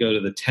messenger would go to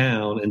the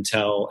town and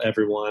tell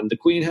everyone the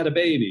queen had a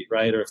baby,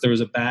 right? Or if there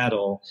was a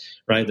battle,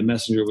 right? The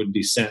messenger would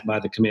be sent by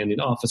the commanding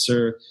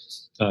officer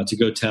to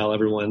go tell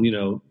everyone,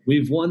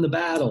 we've won the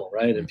battle,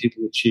 right? And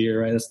people would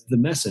cheer, right? That's the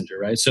messenger,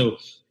 right? So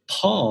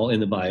Paul in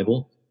the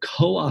Bible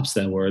co-opts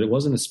that word. It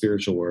wasn't a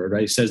spiritual word,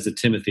 right? He says to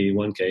Timothy,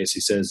 one case, he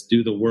says,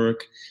 do the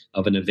work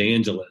of an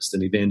evangelist,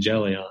 an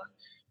evangelion,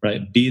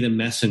 right? Be the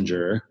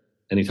messenger.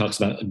 And he talks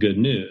about good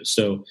news.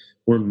 So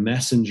we're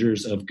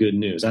messengers of good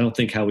news. I don't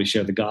think how we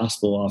share the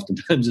gospel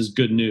oftentimes is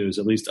good news,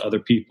 at least to other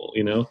people,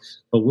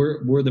 but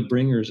we're the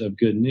bringers of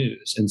good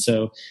news. And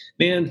so,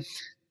 man,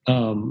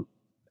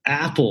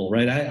 Apple,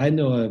 right? I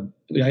know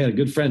I got a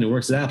good friend who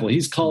works at Apple.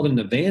 He's called an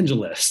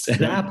evangelist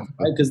at Apple,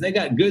 right? Because they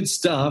got good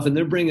stuff and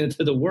they're bringing it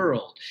to the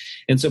world.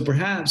 And so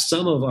perhaps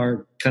some of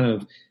our kind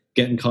of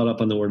getting caught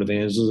up on the word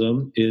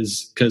evangelism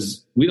is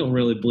because we don't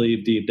really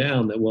believe deep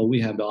down that what we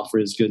have to offer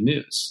is good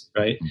news,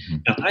 right? Mm-hmm.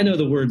 Now, I know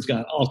the word's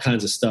got all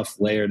kinds of stuff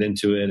layered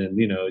into it. And,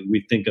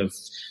 we think of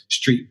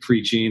street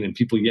preaching and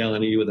people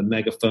yelling at you with a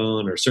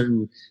megaphone or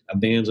certain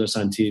evangelists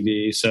on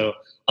TV. So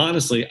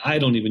honestly, I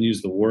don't even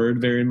use the word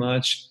very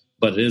much,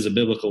 but it is a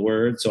biblical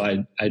word. So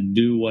I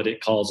do what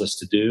it calls us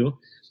to do.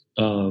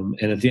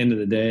 And at the end of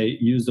the day,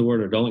 use the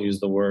word or don't use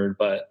the word,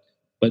 but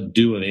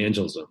do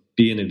evangelism,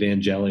 be an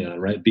evangelion,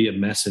 right? Be a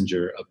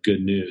messenger of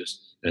good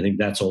news. And I think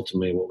that's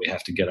ultimately what we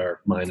have to get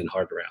our mind and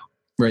heart around.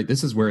 Right.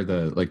 This is where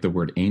the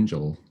word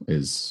angel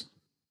is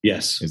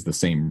the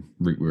same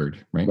root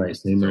word, right? Right.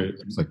 Same root.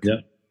 It's like,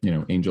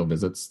 angel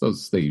visits,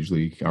 they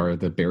usually are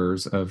the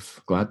bearers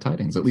of glad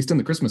tidings, at least in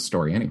the Christmas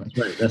story anyway.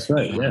 Right. That's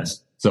right.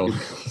 Yes. So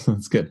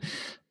that's good.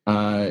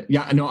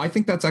 I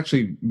think that's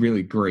actually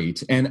really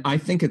great. And I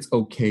think it's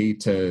okay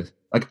to,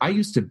 like, I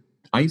used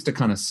to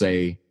kind of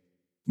say,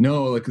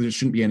 no, like, there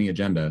shouldn't be any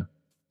agenda.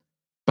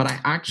 But I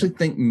actually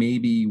think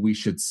maybe we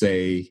should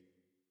say,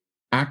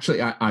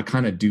 actually, I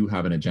kind of do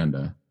have an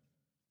agenda.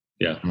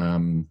 Yeah.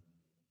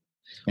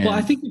 Well,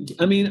 I think,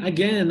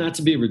 again, not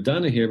to be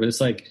redundant here, but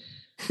it's like,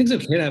 I think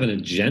it's okay to have an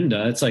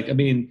agenda. It's like,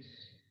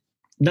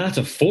 not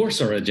to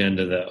force our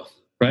agenda though,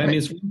 right? I mean,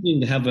 it's one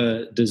thing to have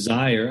a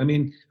desire.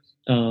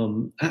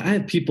 I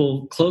have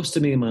people close to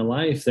me in my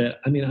life that,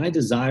 I mean, I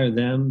desire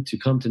them to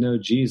come to know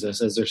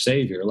Jesus as their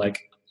Savior.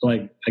 Like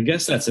I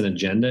guess that's an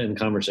agenda in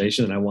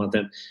conversation, and I want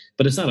them,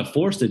 but it's not a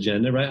forced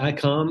agenda, right? I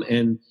come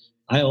and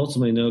I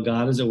ultimately know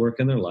God is at work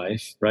in their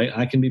life, right?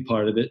 I can be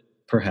part of it,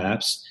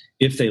 perhaps,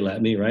 if they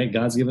let me, right?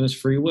 God's given us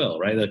free will,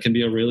 right? That can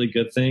be a really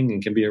good thing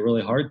and can be a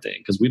really hard thing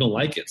because we don't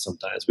like it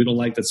sometimes. We don't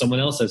like that someone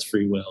else has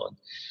free will.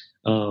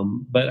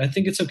 But I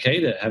think it's okay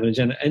to have an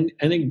agenda, and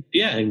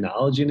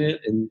acknowledging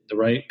it in the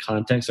right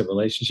context of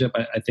relationship,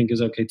 I think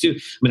is okay too.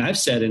 I mean, I've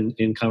said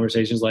in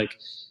conversations like,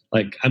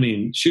 I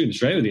mean, shooting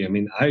straight with you, I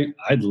mean,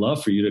 I'd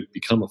love for you to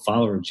become a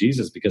follower of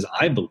Jesus because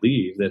I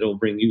believe that it'll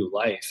bring you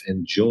life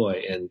and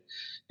joy and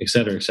et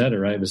cetera,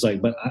 right? It's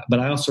like, but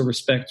I also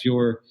respect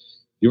your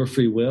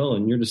free will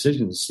and your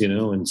decisions,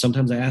 and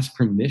sometimes I ask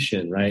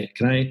permission, right?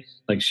 Can I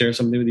share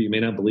something with you? You may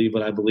not believe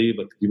what I believe,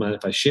 but do you mind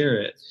if I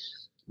share it?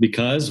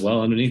 Because,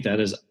 well, underneath that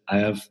is I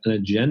have an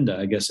agenda,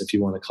 I guess, if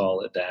you want to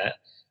call it that.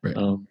 Right.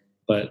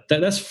 But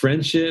that's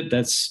friendship.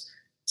 That's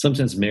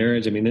sometimes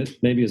marriage. I mean, it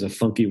maybe is a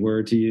funky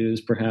word to use,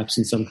 perhaps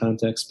in some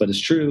contexts, but it's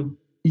true.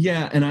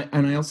 Yeah, and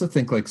I also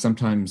think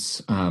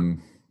sometimes, I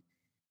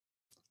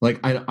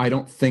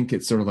don't think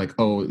it's sort of like,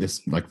 oh,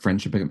 this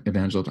friendship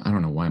evangelism. I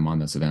don't know why I'm on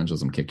this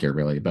evangelism kick here,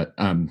 really, but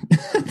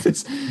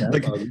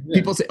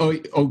people say,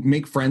 oh,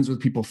 make friends with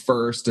people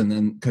first, and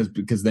then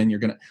because then you're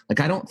gonna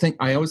I don't think.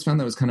 I always found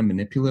that was kind of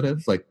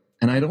manipulative,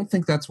 and I don't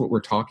think that's what we're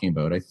talking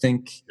about. I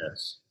think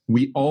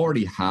we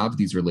already have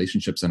these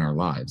relationships in our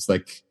lives,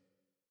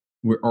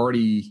 we're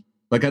already.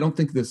 I don't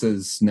think this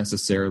is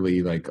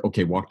necessarily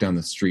okay, walk down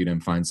the street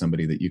and find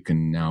somebody that you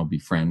can now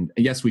befriend.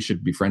 Yes, we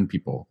should befriend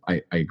people.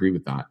 I agree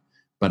with that.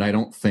 But I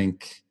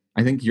think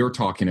you're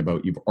talking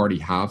about you've already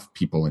have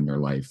people in your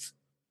life.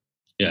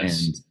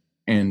 Yes.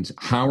 And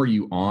how are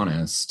you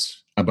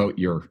honest about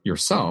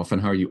yourself,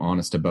 and how are you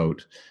honest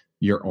about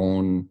your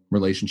own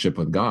relationship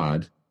with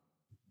God?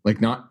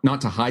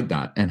 Not to hide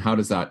that. And how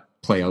does that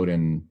play out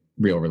in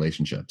real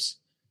relationships?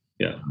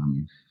 Yeah.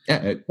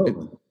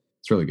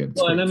 It's really good.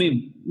 Well, and I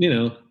mean,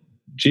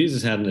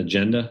 Jesus had an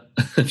agenda,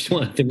 if you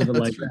want to think of it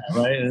like that,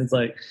 right? And it's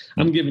like,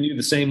 I'm giving you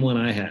the same one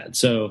I had.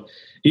 So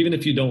even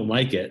if you don't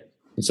like it,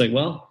 it's like,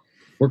 well,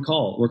 we're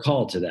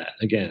called to that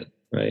again,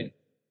 right?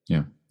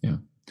 Yeah.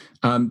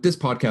 This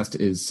podcast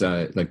is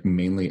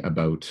mainly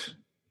about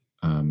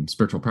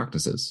spiritual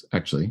practices,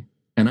 actually,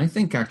 and I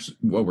think actually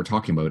what we're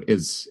talking about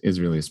is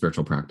really a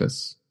spiritual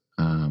practice.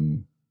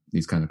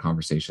 These kind of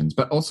conversations,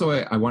 but also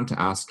I want to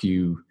ask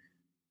you,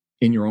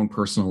 in your own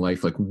personal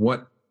life,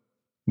 what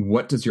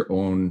does your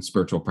own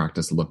spiritual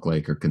practice look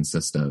like or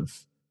consist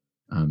of?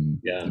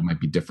 It might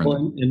be different.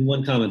 Well, and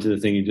one comment to the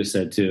thing you just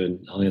said too,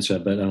 and I'll answer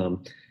that, but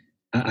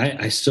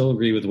I still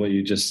agree with what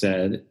you just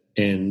said.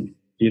 And,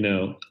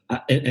 and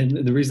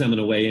the reason I'm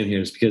going to weigh in here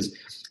is because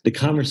the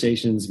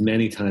conversations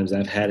many times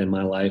I've had in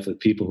my life with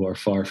people who are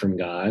far from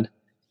God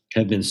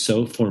have been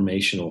so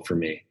formational for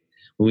me.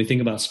 When we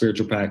think about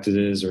spiritual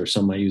practices, or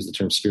some might use the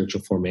term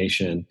spiritual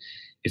formation,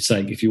 it's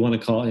like, if you want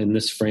to call it in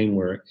this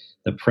framework,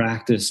 the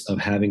practice of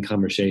having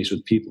conversations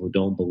with people who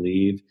don't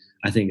believe,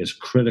 I think is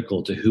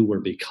critical to who we're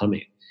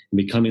becoming.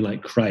 Becoming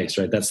like Christ,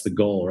 right? That's the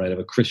goal, right, of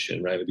a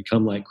Christian, right? We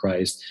become like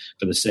Christ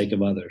for the sake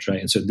of others, right?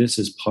 And so this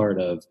is part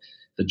of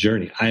the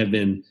journey. I have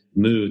been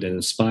moved and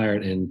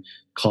inspired and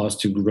caused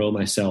to grow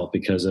myself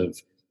because of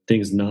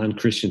things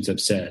non-Christians have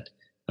said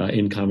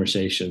in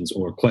conversations,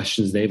 or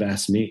questions they've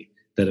asked me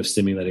that have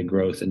stimulated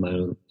growth in my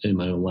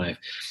own life.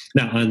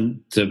 Now, on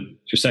to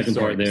your second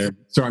part there.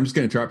 So I'm just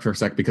going to interrupt for a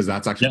sec, because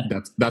that's actually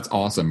that's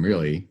awesome,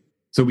 really.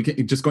 So we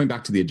can, just going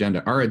back to the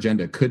agenda. Our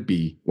agenda could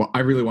be, well, I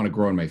really want to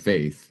grow in my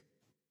faith.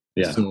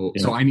 Yeah.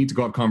 So I need to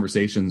go have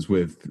conversations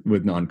with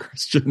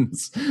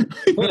non-Christians.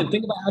 Well,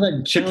 think about how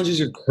that challenges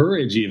your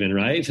courage, even,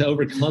 right? To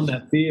overcome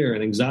that fear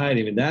and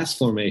anxiety. I mean, that's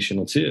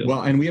formational too.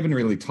 Well, and we haven't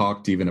really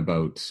talked even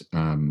about,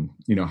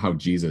 how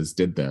Jesus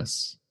did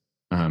this.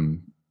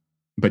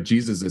 But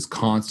Jesus is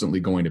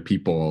constantly going to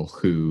people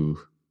who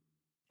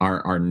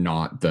are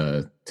not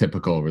the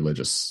typical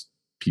religious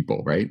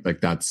people, right?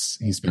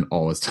 He spent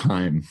all his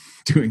time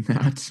doing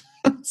that.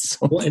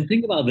 Well, and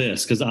think about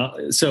this, because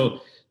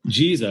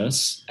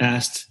Jesus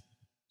asked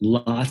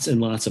lots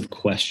and lots of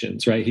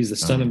questions, right? He's the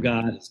Son of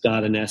God. He's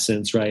God in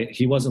essence, right?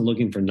 He wasn't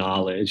looking for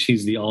knowledge.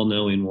 He's the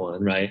all-knowing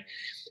one, right?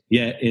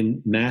 Yet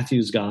in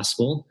Matthew's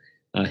gospel,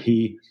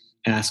 he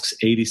asks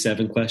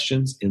 87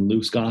 questions. In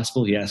Luke's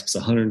gospel, he asks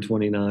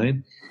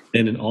 129.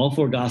 And in all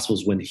four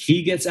gospels, when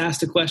he gets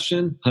asked a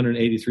question,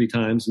 183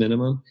 times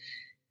minimum,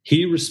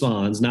 he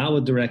responds not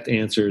with direct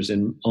answers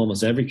in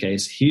almost every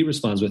case. He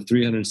responds with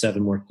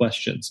 307 more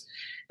questions.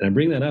 And I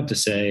bring that up to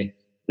say,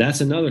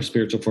 that's another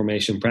spiritual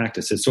formation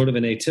practice. It's sort of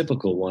an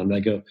atypical one.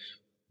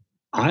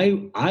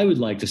 I would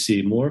like to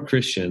see more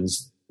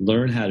Christians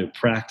learn how to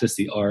practice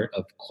the art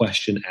of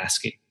question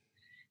asking.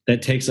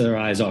 That takes our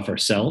eyes off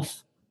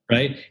ourselves,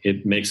 right?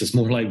 It makes us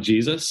more like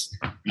Jesus,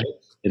 right?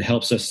 It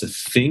helps us to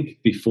think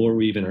before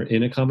we even are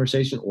in a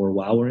conversation or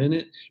while we're in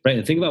it, right?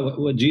 And think about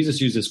what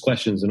Jesus uses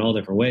questions in all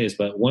different ways,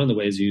 but one of the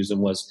ways he used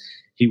them was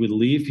he would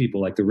leave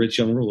people like the rich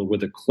young ruler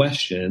with a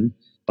question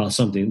about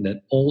something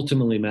that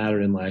ultimately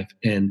mattered in life.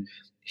 And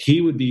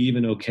he would be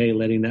even okay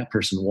letting that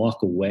person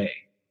walk away.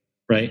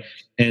 Right.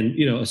 And,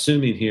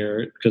 assuming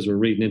here, because we're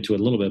reading into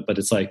it a little bit, but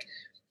it's like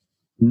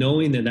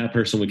knowing that that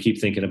person would keep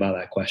thinking about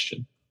that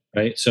question.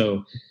 Right.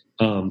 So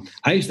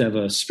I used to have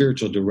a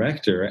spiritual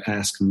director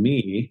ask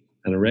me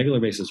on a regular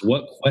basis,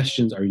 what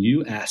questions are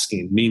you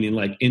asking? Meaning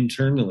like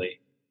internally,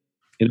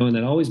 and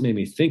that always made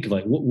me think of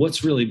like,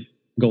 what's really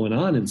going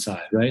on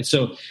inside, right?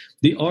 So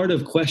the art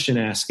of question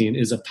asking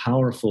is a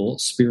powerful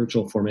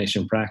spiritual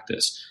formation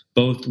practice,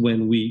 both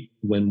when we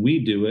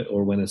do it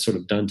or when it's sort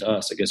of done to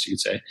us, I guess you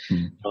could say,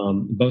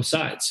 both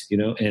sides,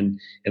 and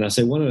I'll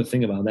say one other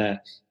thing about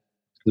that.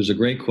 There's a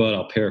great quote,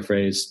 I'll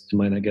paraphrase, I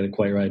might not get it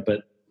quite right,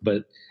 but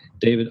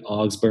David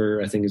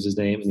Augsburger, I think is his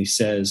name, and he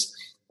says,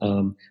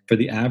 for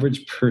the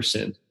average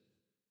person,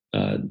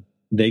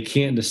 they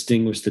can't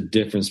distinguish the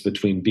difference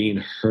between being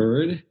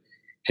heard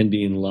and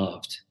being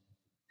loved.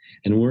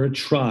 And we're a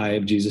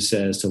tribe, Jesus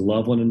says, to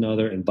love one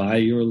another, and by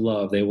your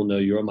love, they will know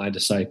you're my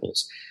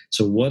disciples.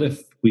 So what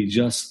if we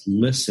just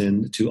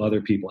listened to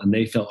other people and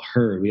they felt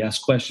heard? We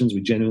asked questions,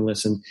 we genuinely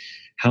listened.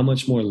 How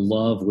much more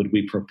love would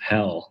we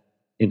propel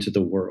into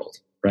the world,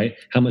 right?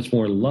 How much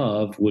more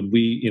love would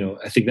we,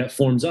 I think that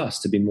forms us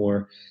to be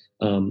more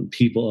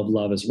people of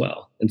love as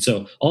well. And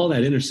so all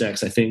that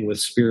intersects, I think, with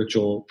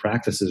spiritual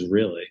practices,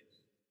 really.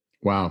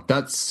 Wow,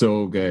 that's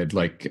so good.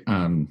 Like,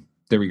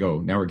 there we go.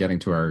 Now we're getting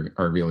to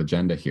our real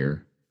agenda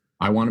here.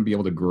 I want to be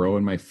able to grow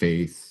in my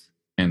faith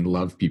and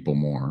love people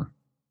more.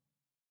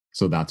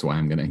 So that's why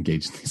I'm going to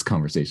engage in these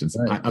conversations.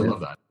 Right, I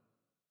love that.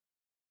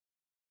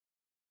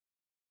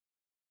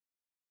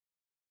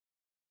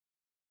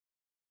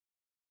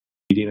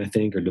 Reading, I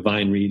think, or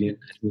divine reading.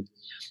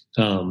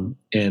 And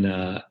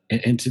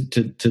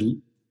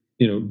to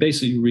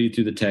basically you read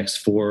through the text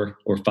 4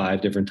 or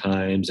 5 different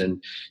times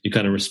and you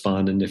kind of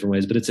respond in different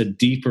ways, but it's a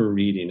deeper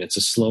reading. It's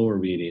a slower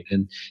reading.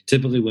 And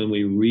typically when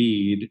we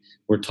read,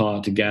 we're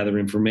taught to gather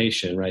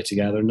information, right? To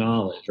gather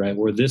knowledge, right?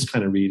 Where this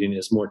kind of reading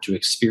is more to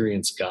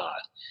experience God.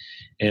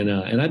 And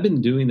I've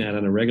been doing that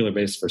on a regular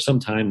basis for some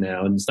time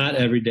now. And it's not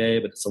every day,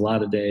 but it's a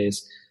lot of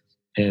days.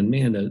 And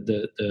man,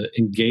 the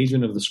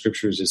engagement of the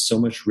scriptures is so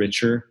much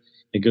richer.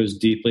 It goes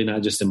deeply,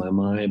 not just in my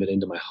mind, but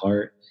into my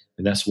heart.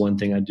 And that's one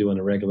thing I do on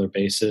a regular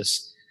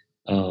basis.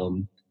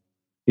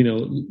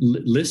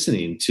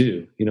 Listening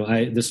too.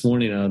 This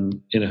morning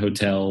I'm in a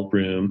hotel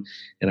room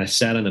and I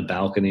sat on a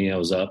balcony. I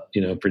was up,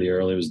 pretty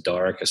early. It was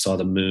dark. I saw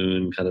the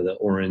moon, kind of the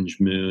orange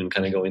moon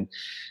kind of going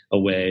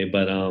away.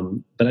 But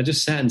I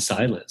just sat in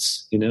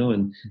silence,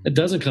 and it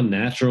doesn't come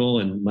natural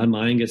and my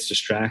mind gets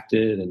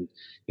distracted and,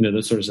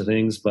 those sorts of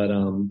things. But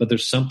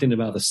there's something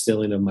about the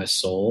stilling of my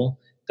soul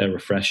that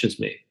refreshes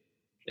me.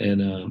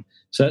 And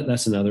so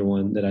that's another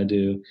one that I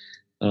do.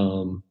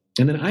 And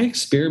then I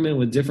experiment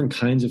with different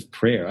kinds of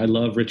prayer. I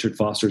love Richard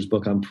Foster's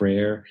book on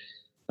prayer.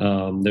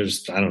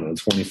 There's,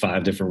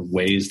 25 different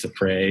ways to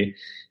pray.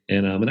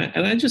 And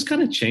I just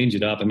kind of change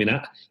it up. I mean,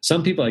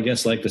 some people, I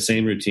guess, like the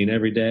same routine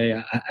every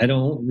day. I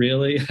don't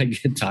really. I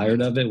get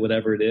tired of it,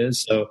 whatever it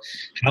is. So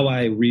how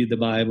I read the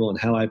Bible and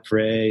how I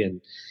pray and,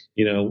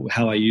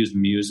 how I use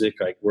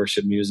music, like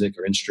worship music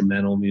or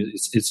instrumental music,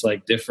 it's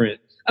like different.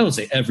 I don't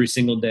say every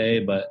single day,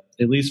 but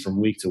at least from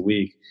week to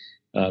week,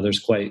 there's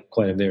quite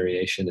a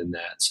variation in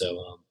that.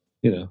 So,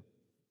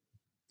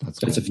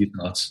 that's a few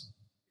thoughts.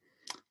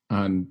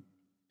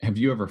 Have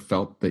you ever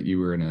felt that you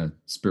were in a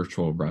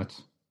spiritual rut?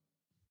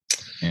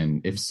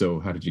 And if so,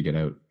 how did you get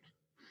out?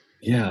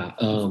 Yeah.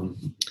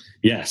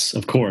 Yes,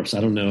 of course.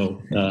 I don't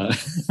know.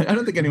 I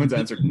don't think anyone's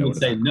answered no to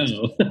say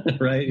no,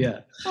 right? Yeah.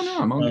 Oh no,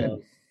 I'm all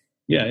good.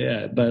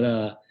 Yeah. But,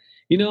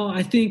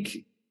 I think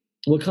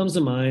what comes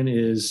to mind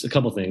is a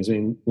couple things. I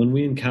mean, when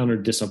we encounter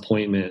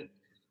disappointment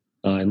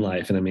in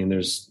life, and I mean,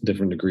 there's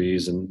different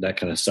degrees and that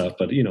kind of stuff,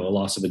 but, a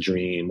loss of a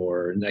dream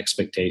or an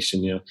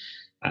expectation,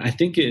 I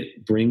think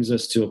it brings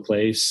us to a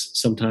place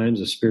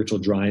sometimes of spiritual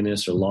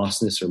dryness or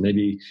lostness or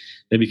maybe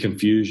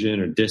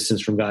confusion or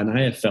distance from God. And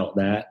I have felt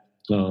that,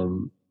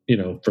 from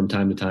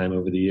time to time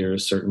over the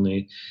years,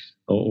 certainly,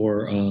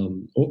 or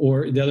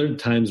the other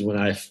times when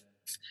I've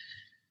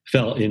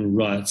felt in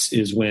ruts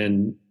is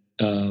when,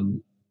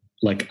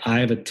 like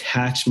I've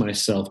attached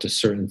myself to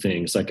certain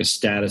things, like a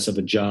status of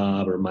a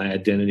job or my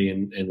identity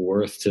and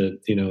worth to,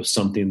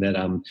 something that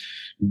I'm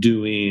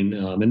doing.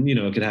 And,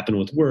 it could happen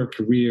with work,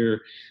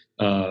 career,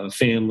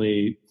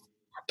 family,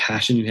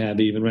 passion you have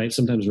even, right?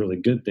 Sometimes really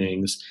good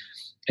things.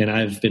 And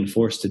I've been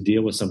forced to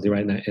deal with something,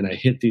 right? And I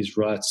hit these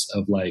ruts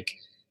of like,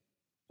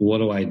 what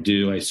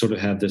do? I sort of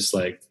have this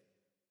like,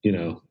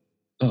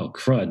 oh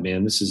crud,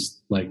 man, this has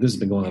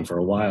been going on for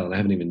a while and I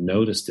haven't even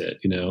noticed it,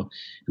 and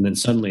then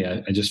suddenly I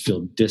just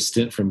feel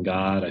distant from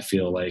God. I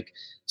feel like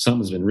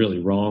something's been really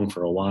wrong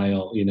for a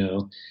while,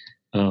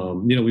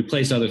 we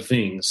place other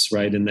things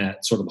right in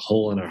that sort of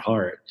hole in our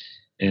heart.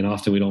 And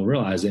often we don't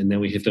realize it. And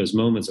then we hit those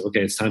moments of,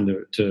 okay, it's time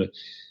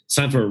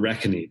for a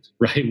reckoning,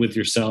 right? With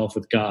yourself,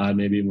 with God,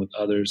 maybe even with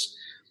others.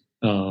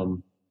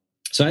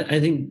 So I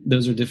think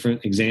those are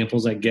different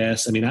examples, I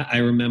guess. I mean, I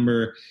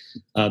remember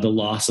the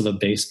loss of a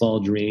baseball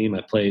dream.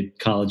 I played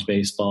college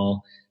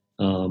baseball,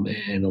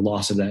 and the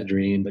loss of that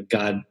dream, but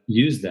God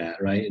used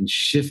that, right, and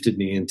shifted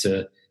me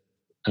into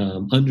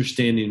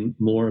understanding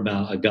more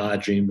about a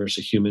God dream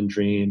versus a human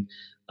dream.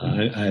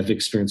 I've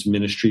experienced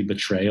ministry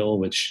betrayal,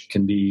 which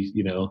can be,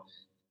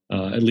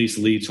 at least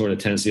lead toward a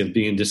tendency of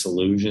being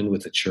disillusioned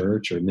with the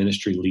church or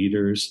ministry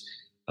leaders.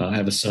 I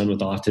have a son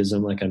with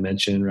autism, like I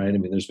mentioned, right? I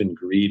mean, there's been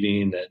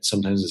grieving that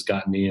sometimes has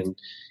gotten me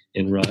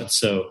in ruts.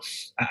 So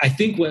I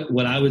think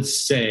what I would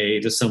say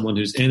to someone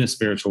who's in a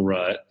spiritual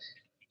rut,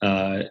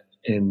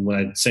 and what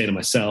I'd say to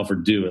myself, or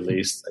do at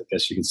least, I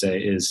guess you could say,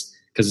 is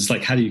because it's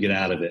like, how do you get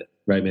out of it,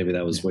 right? Maybe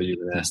that was what you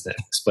were going to ask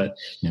next. But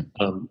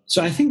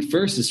so I think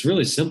first it's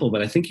really simple,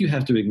 but I think you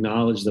have to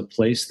acknowledge the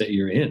place that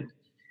you're in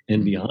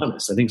and be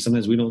honest. I think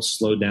sometimes we don't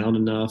slow down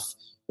enough,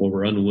 or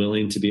we're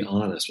unwilling to be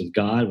honest with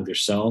God, with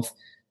yourself.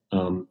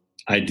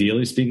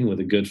 Ideally speaking, with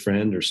a good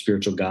friend or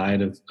spiritual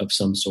guide of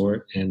some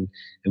sort. And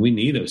we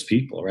need those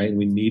people, right? And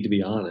we need to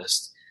be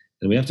honest,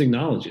 and we have to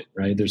acknowledge it,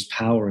 right? There's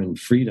power and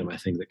freedom, I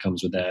think, that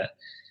comes with that.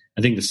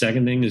 I think the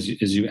second thing is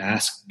you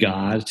ask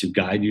God to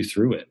guide you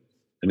through it.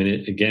 I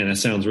mean, again, that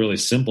sounds really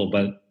simple,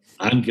 but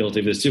I'm guilty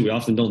of this too. We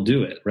often don't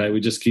do it, right? We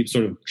just keep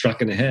sort of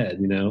trucking ahead,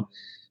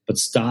 but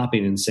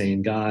stopping and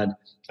saying, God,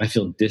 I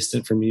feel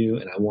distant from you,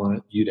 and I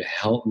want you to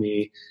help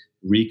me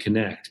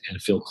reconnect and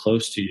feel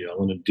close to you. I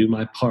want to do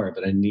my part,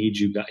 but I need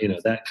you,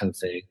 that kind of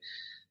thing.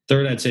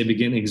 Third, I'd say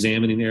begin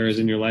examining areas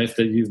in your life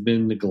that you've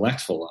been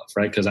neglectful of,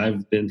 right? Because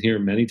I've been here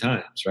many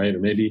times, right? Or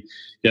maybe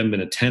you haven't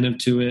been attentive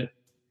to it.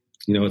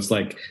 It's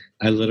like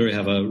I literally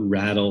have a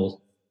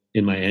rattle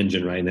in my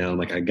engine right now. I'm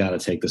like, I got to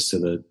take this to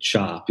the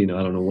shop. I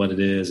don't know what it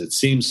is. It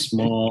seems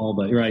small,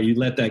 but you're right. You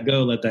let that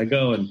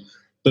go. And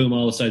boom,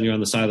 all of a sudden you're on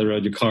the side of the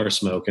road, your car is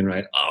smoking,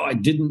 right? Oh, I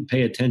didn't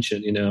pay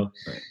attention,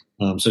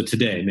 Right. So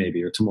today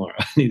maybe, or tomorrow,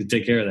 I need to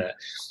take care of that.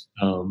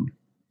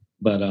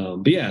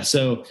 But yeah,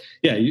 so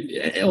yeah.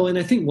 And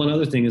I think one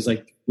other thing is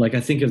like I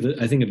think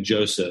of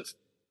Joseph,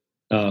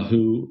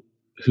 who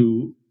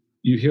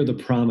you hear the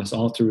promise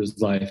all through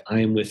his life, I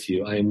am with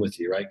you,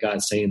 right?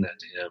 God saying that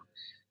to him.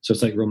 So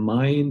it's like,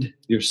 remind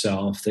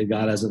yourself that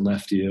God hasn't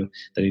left you,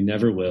 that he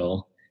never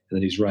will, and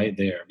that he's right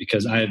there.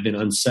 Because I have been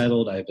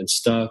unsettled, I have been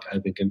stuck,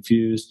 I've been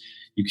confused.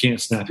 You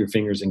can't snap your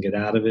fingers and get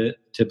out of it,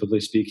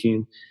 typically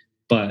speaking.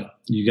 But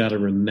you got to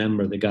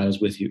remember that God is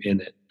with you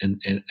in it,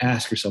 and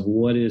ask yourself,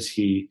 what is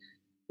he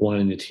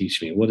wanting to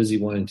teach me? What is he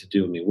wanting to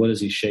do with me? What is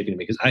he shaping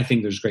me? Because I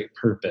think there's great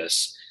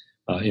purpose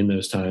in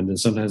those times. And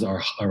sometimes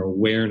our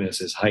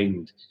awareness is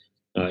heightened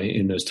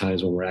in those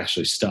times when we're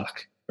actually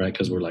stuck, right?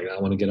 Because we're like,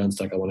 I want to get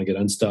unstuck. What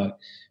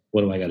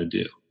do I got to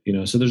do?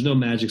 So there's no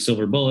magic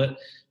silver bullet,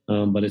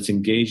 but it's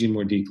engaging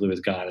more deeply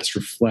with God. It's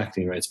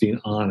reflecting, right? It's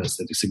being honest.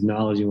 It's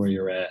acknowledging where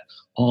you're at.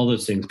 All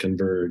those things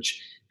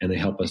converge, and they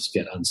help us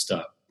get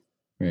unstuck.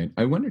 Right.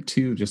 I wonder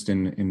too, just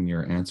in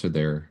your answer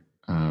there,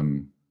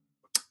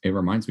 it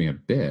reminds me a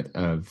bit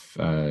of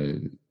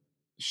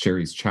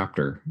Sherry's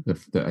chapter.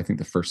 I think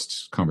the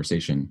first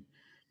conversation,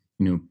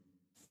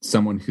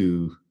 someone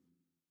who,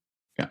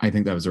 I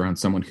think that was around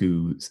someone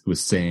who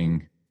was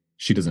saying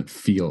she doesn't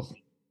feel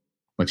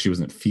like she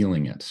wasn't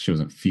feeling it. She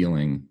wasn't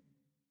feeling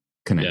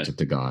connected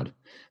to God.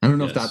 I don't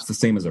know if that's the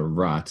same as a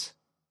rut,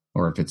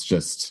 or if it's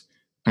just.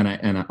 And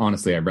I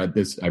honestly, I read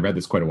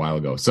this quite a while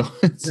ago. So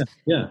it's,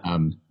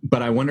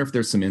 but I wonder if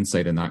there's some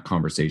insight in that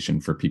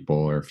conversation for people,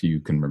 or if you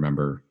can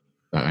remember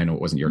that. I know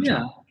it wasn't your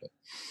job.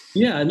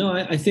 Yeah, no,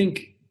 I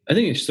think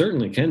it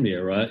certainly can be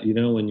a rut,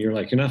 when you're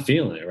like, you're not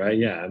feeling it, right?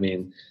 Yeah. I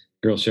mean,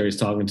 girl Sherry's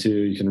talking to,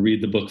 you can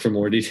read the book for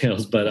more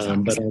details, but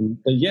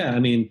yeah, I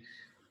mean,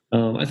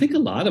 I think a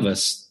lot of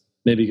us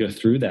maybe go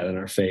through that in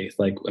our faith.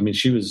 Like, I mean,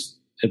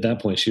 at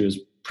that point she was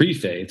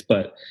pre-faith,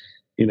 but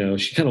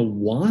she kind of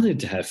wanted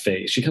to have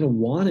faith. She kind of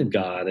wanted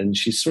God, and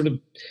she she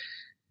started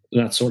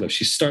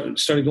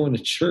going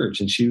to church,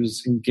 and she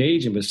was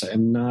engaging, but it's like,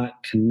 I'm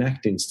not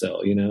connecting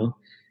still, and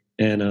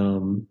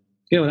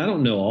and I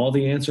don't know all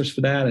the answers for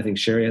that. I think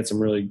Sherry had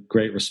some really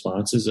great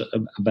responses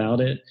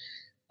about it.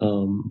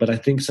 But I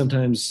think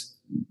sometimes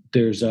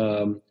there's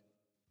a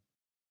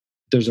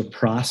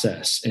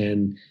process,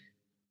 and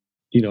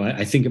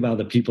I think about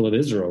the people of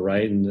Israel,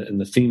 right?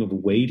 And the theme of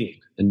waiting,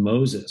 and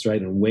Moses,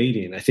 right? And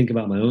waiting. I think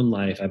about my own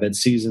life. I've had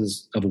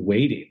seasons of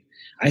waiting.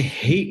 I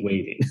hate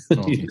waiting.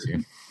 Oh, me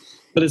too.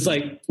 But it's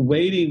like,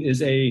 waiting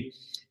is a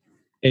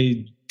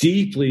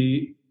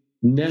deeply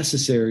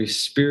necessary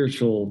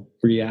spiritual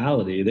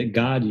reality that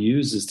God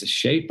uses to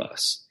shape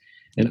us.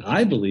 And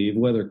I believe,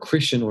 whether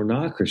Christian or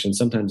not Christian,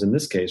 sometimes in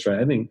this case, right?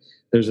 I think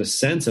there's a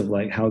sense of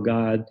like how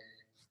God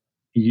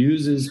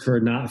uses her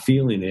not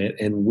feeling it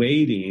and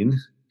waiting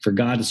for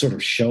God to sort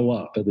of show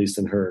up, at least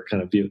in her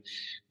kind of view,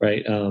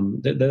 right?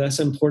 That's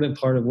an important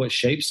part of what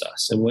shapes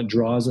us and what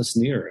draws us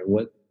near, and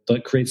what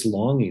creates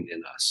longing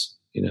in us,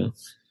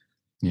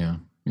 Yeah.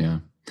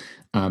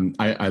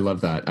 I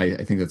love that.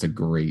 I think that's a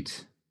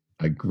great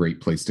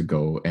place to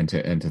go, and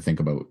to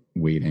think about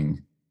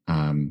waiting.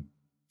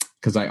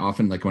 because I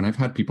often, like, when I've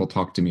had people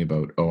talk to me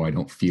about, oh, I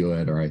don't feel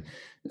it, or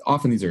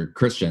often these are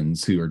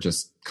Christians who are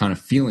just kind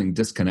of feeling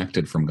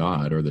disconnected from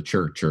God or the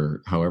church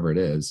or however it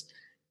is.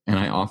 And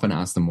I often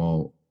ask them,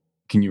 well,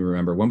 can you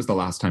remember when was the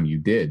last time you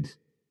did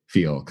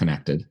feel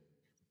connected?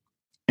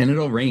 And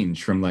it'll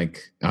range from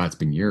like, oh, it's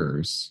been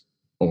years,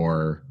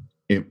 or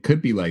it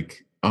could be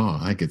like, oh,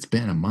 like it's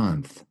been a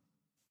month.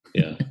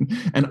 Yeah.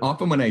 And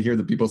often when I hear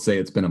that people say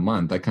it's been a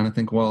month, I kind of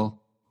think,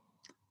 well,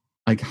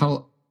 like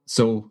how,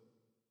 so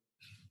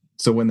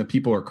when the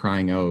people are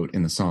crying out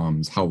in the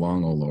Psalms, how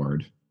long, O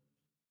Lord,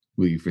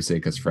 will you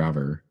forsake us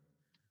forever?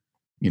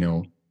 You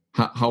know,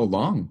 how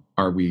long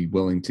are we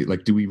willing to,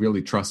 like, do we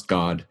really trust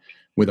God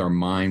with our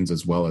minds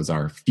as well as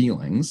our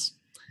feelings?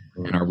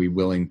 Mm-hmm. And are we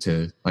willing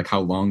to, like, how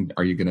long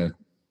are you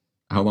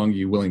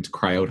willing to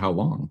cry out? How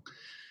long?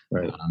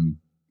 Right.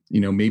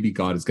 You know, maybe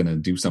God is going to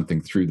do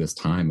something through this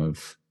time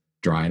of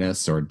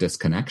dryness or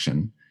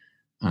disconnection.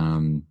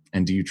 And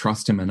do you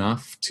trust him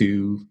enough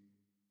to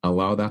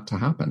allow that to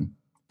happen?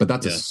 But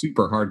that's a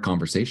super hard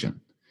conversation.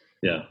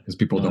 Yeah. Because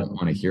people don't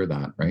want to hear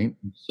that, right?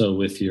 So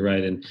with you,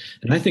 right? And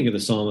I think of the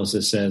psalmist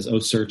that says, oh,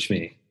 search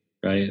me,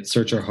 right?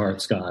 Search our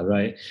hearts, God,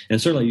 right?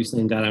 And sort of like you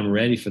saying, God, I'm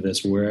ready for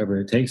this wherever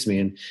it takes me.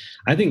 And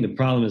I think the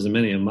problem is in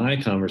many of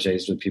my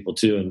conversations with people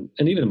too,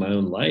 and even in my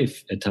own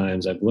life at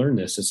times, I've learned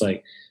this. It's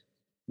like,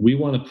 we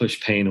want to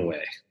push pain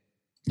away,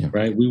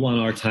 right? We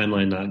want our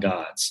timeline, not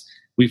God's.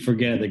 We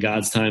forget that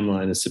God's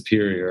timeline is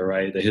superior,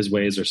 right? That his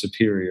ways are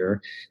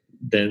superior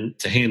than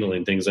to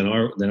handling things than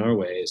our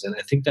ways. And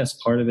I think that's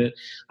part of it.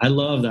 I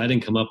love that I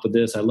didn't come up with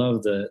this. I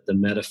love the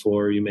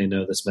metaphor. You may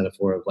know this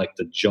metaphor of like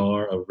the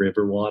jar of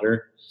river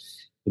water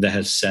that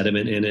has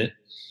sediment in it.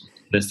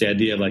 And it's the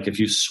idea of like, if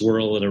you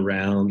swirl it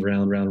around,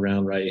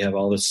 right, you have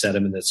all this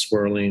sediment that's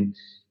swirling,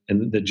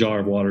 and the jar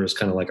of water is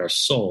kind of like our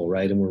soul,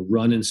 right? And we're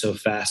running so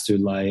fast through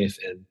life,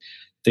 and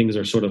things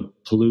are sort of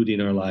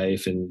polluting our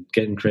life and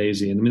getting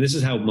crazy. And I mean, this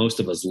is how most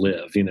of us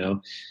live, you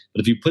know,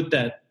 but if you put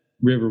that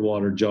river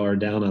water jar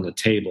down on a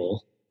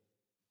table,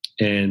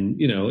 and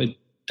you know, it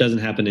doesn't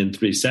happen in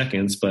 3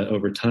 seconds, but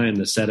over time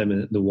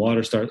the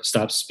water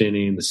stops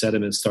spinning, the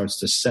sediment starts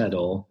to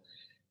settle,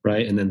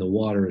 right? And then the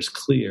water is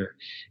clear.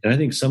 And I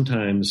think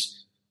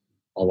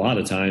a lot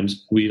of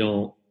times we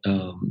don't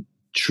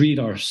treat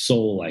our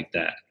soul like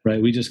that,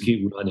 right? We just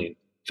keep running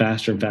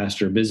faster and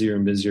faster, busier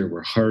and busier.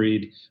 We're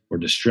hurried, we're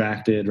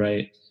distracted,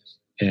 right?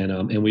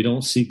 And we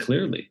don't see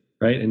clearly,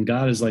 right? And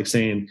God is like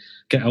saying,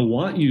 okay, I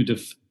want you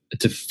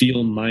to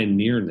feel my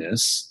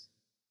nearness,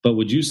 but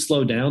would you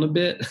slow down a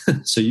bit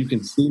so you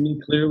can see me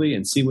clearly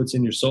and see what's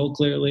in your soul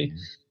clearly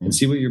and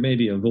see what you're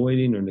maybe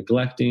avoiding or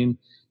neglecting?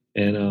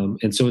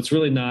 And so it's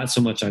really not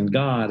so much on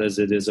God as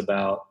it is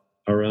about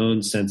our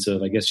own sense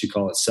of, I guess you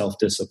call it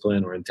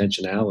self-discipline or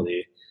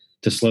intentionality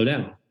to slow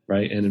down,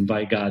 right? And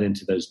invite God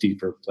into those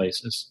deeper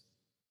places.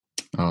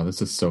 Oh,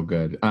 this is so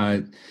good.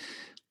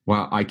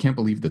 Wow, I can't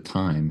believe the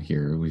time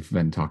here. We've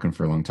been talking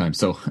for a long time.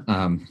 So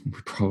we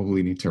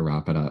probably need to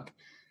wrap it up.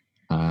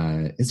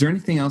 Is there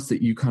anything else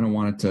that you kind of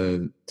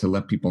wanted to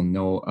let people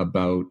know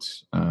about,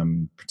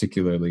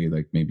 particularly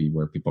like maybe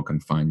where people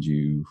can find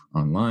you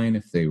online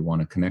if they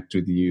want to connect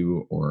with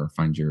you or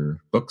find your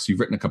books? You've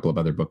written a couple of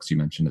other books you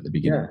mentioned at the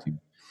beginning too.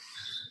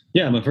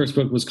 Yeah, my first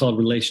book was called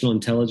Relational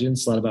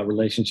Intelligence, a lot about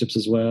relationships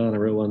as well. And I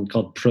wrote one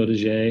called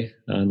Protege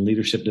on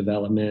leadership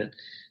development.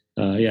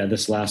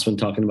 This last one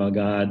talking about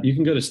God. You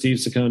can go to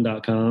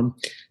stevesaccone.com.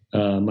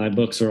 My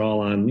books are all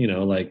on, you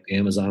know, like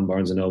Amazon,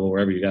 Barnes & Noble,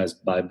 wherever you guys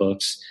buy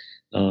books.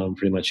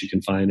 Pretty much you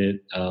can find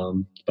it.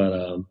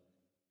 But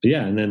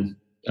yeah, and then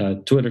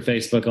Twitter,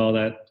 Facebook, all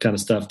that kind of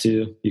stuff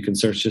too. You can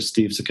search just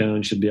Steve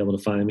Saccone, should be able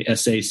to find me,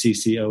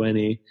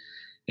 Saccone.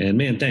 And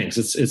man, thanks.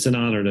 It's an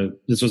honor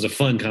this was a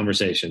fun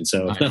conversation.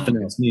 So if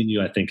nothing else, me and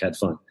you, I think, had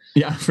fun.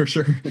 Yeah, for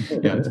sure.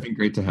 Yeah, it's been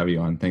great to have you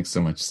on. Thanks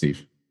so much,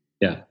 Steve.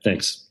 Yeah,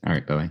 thanks. All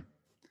right, bye-bye.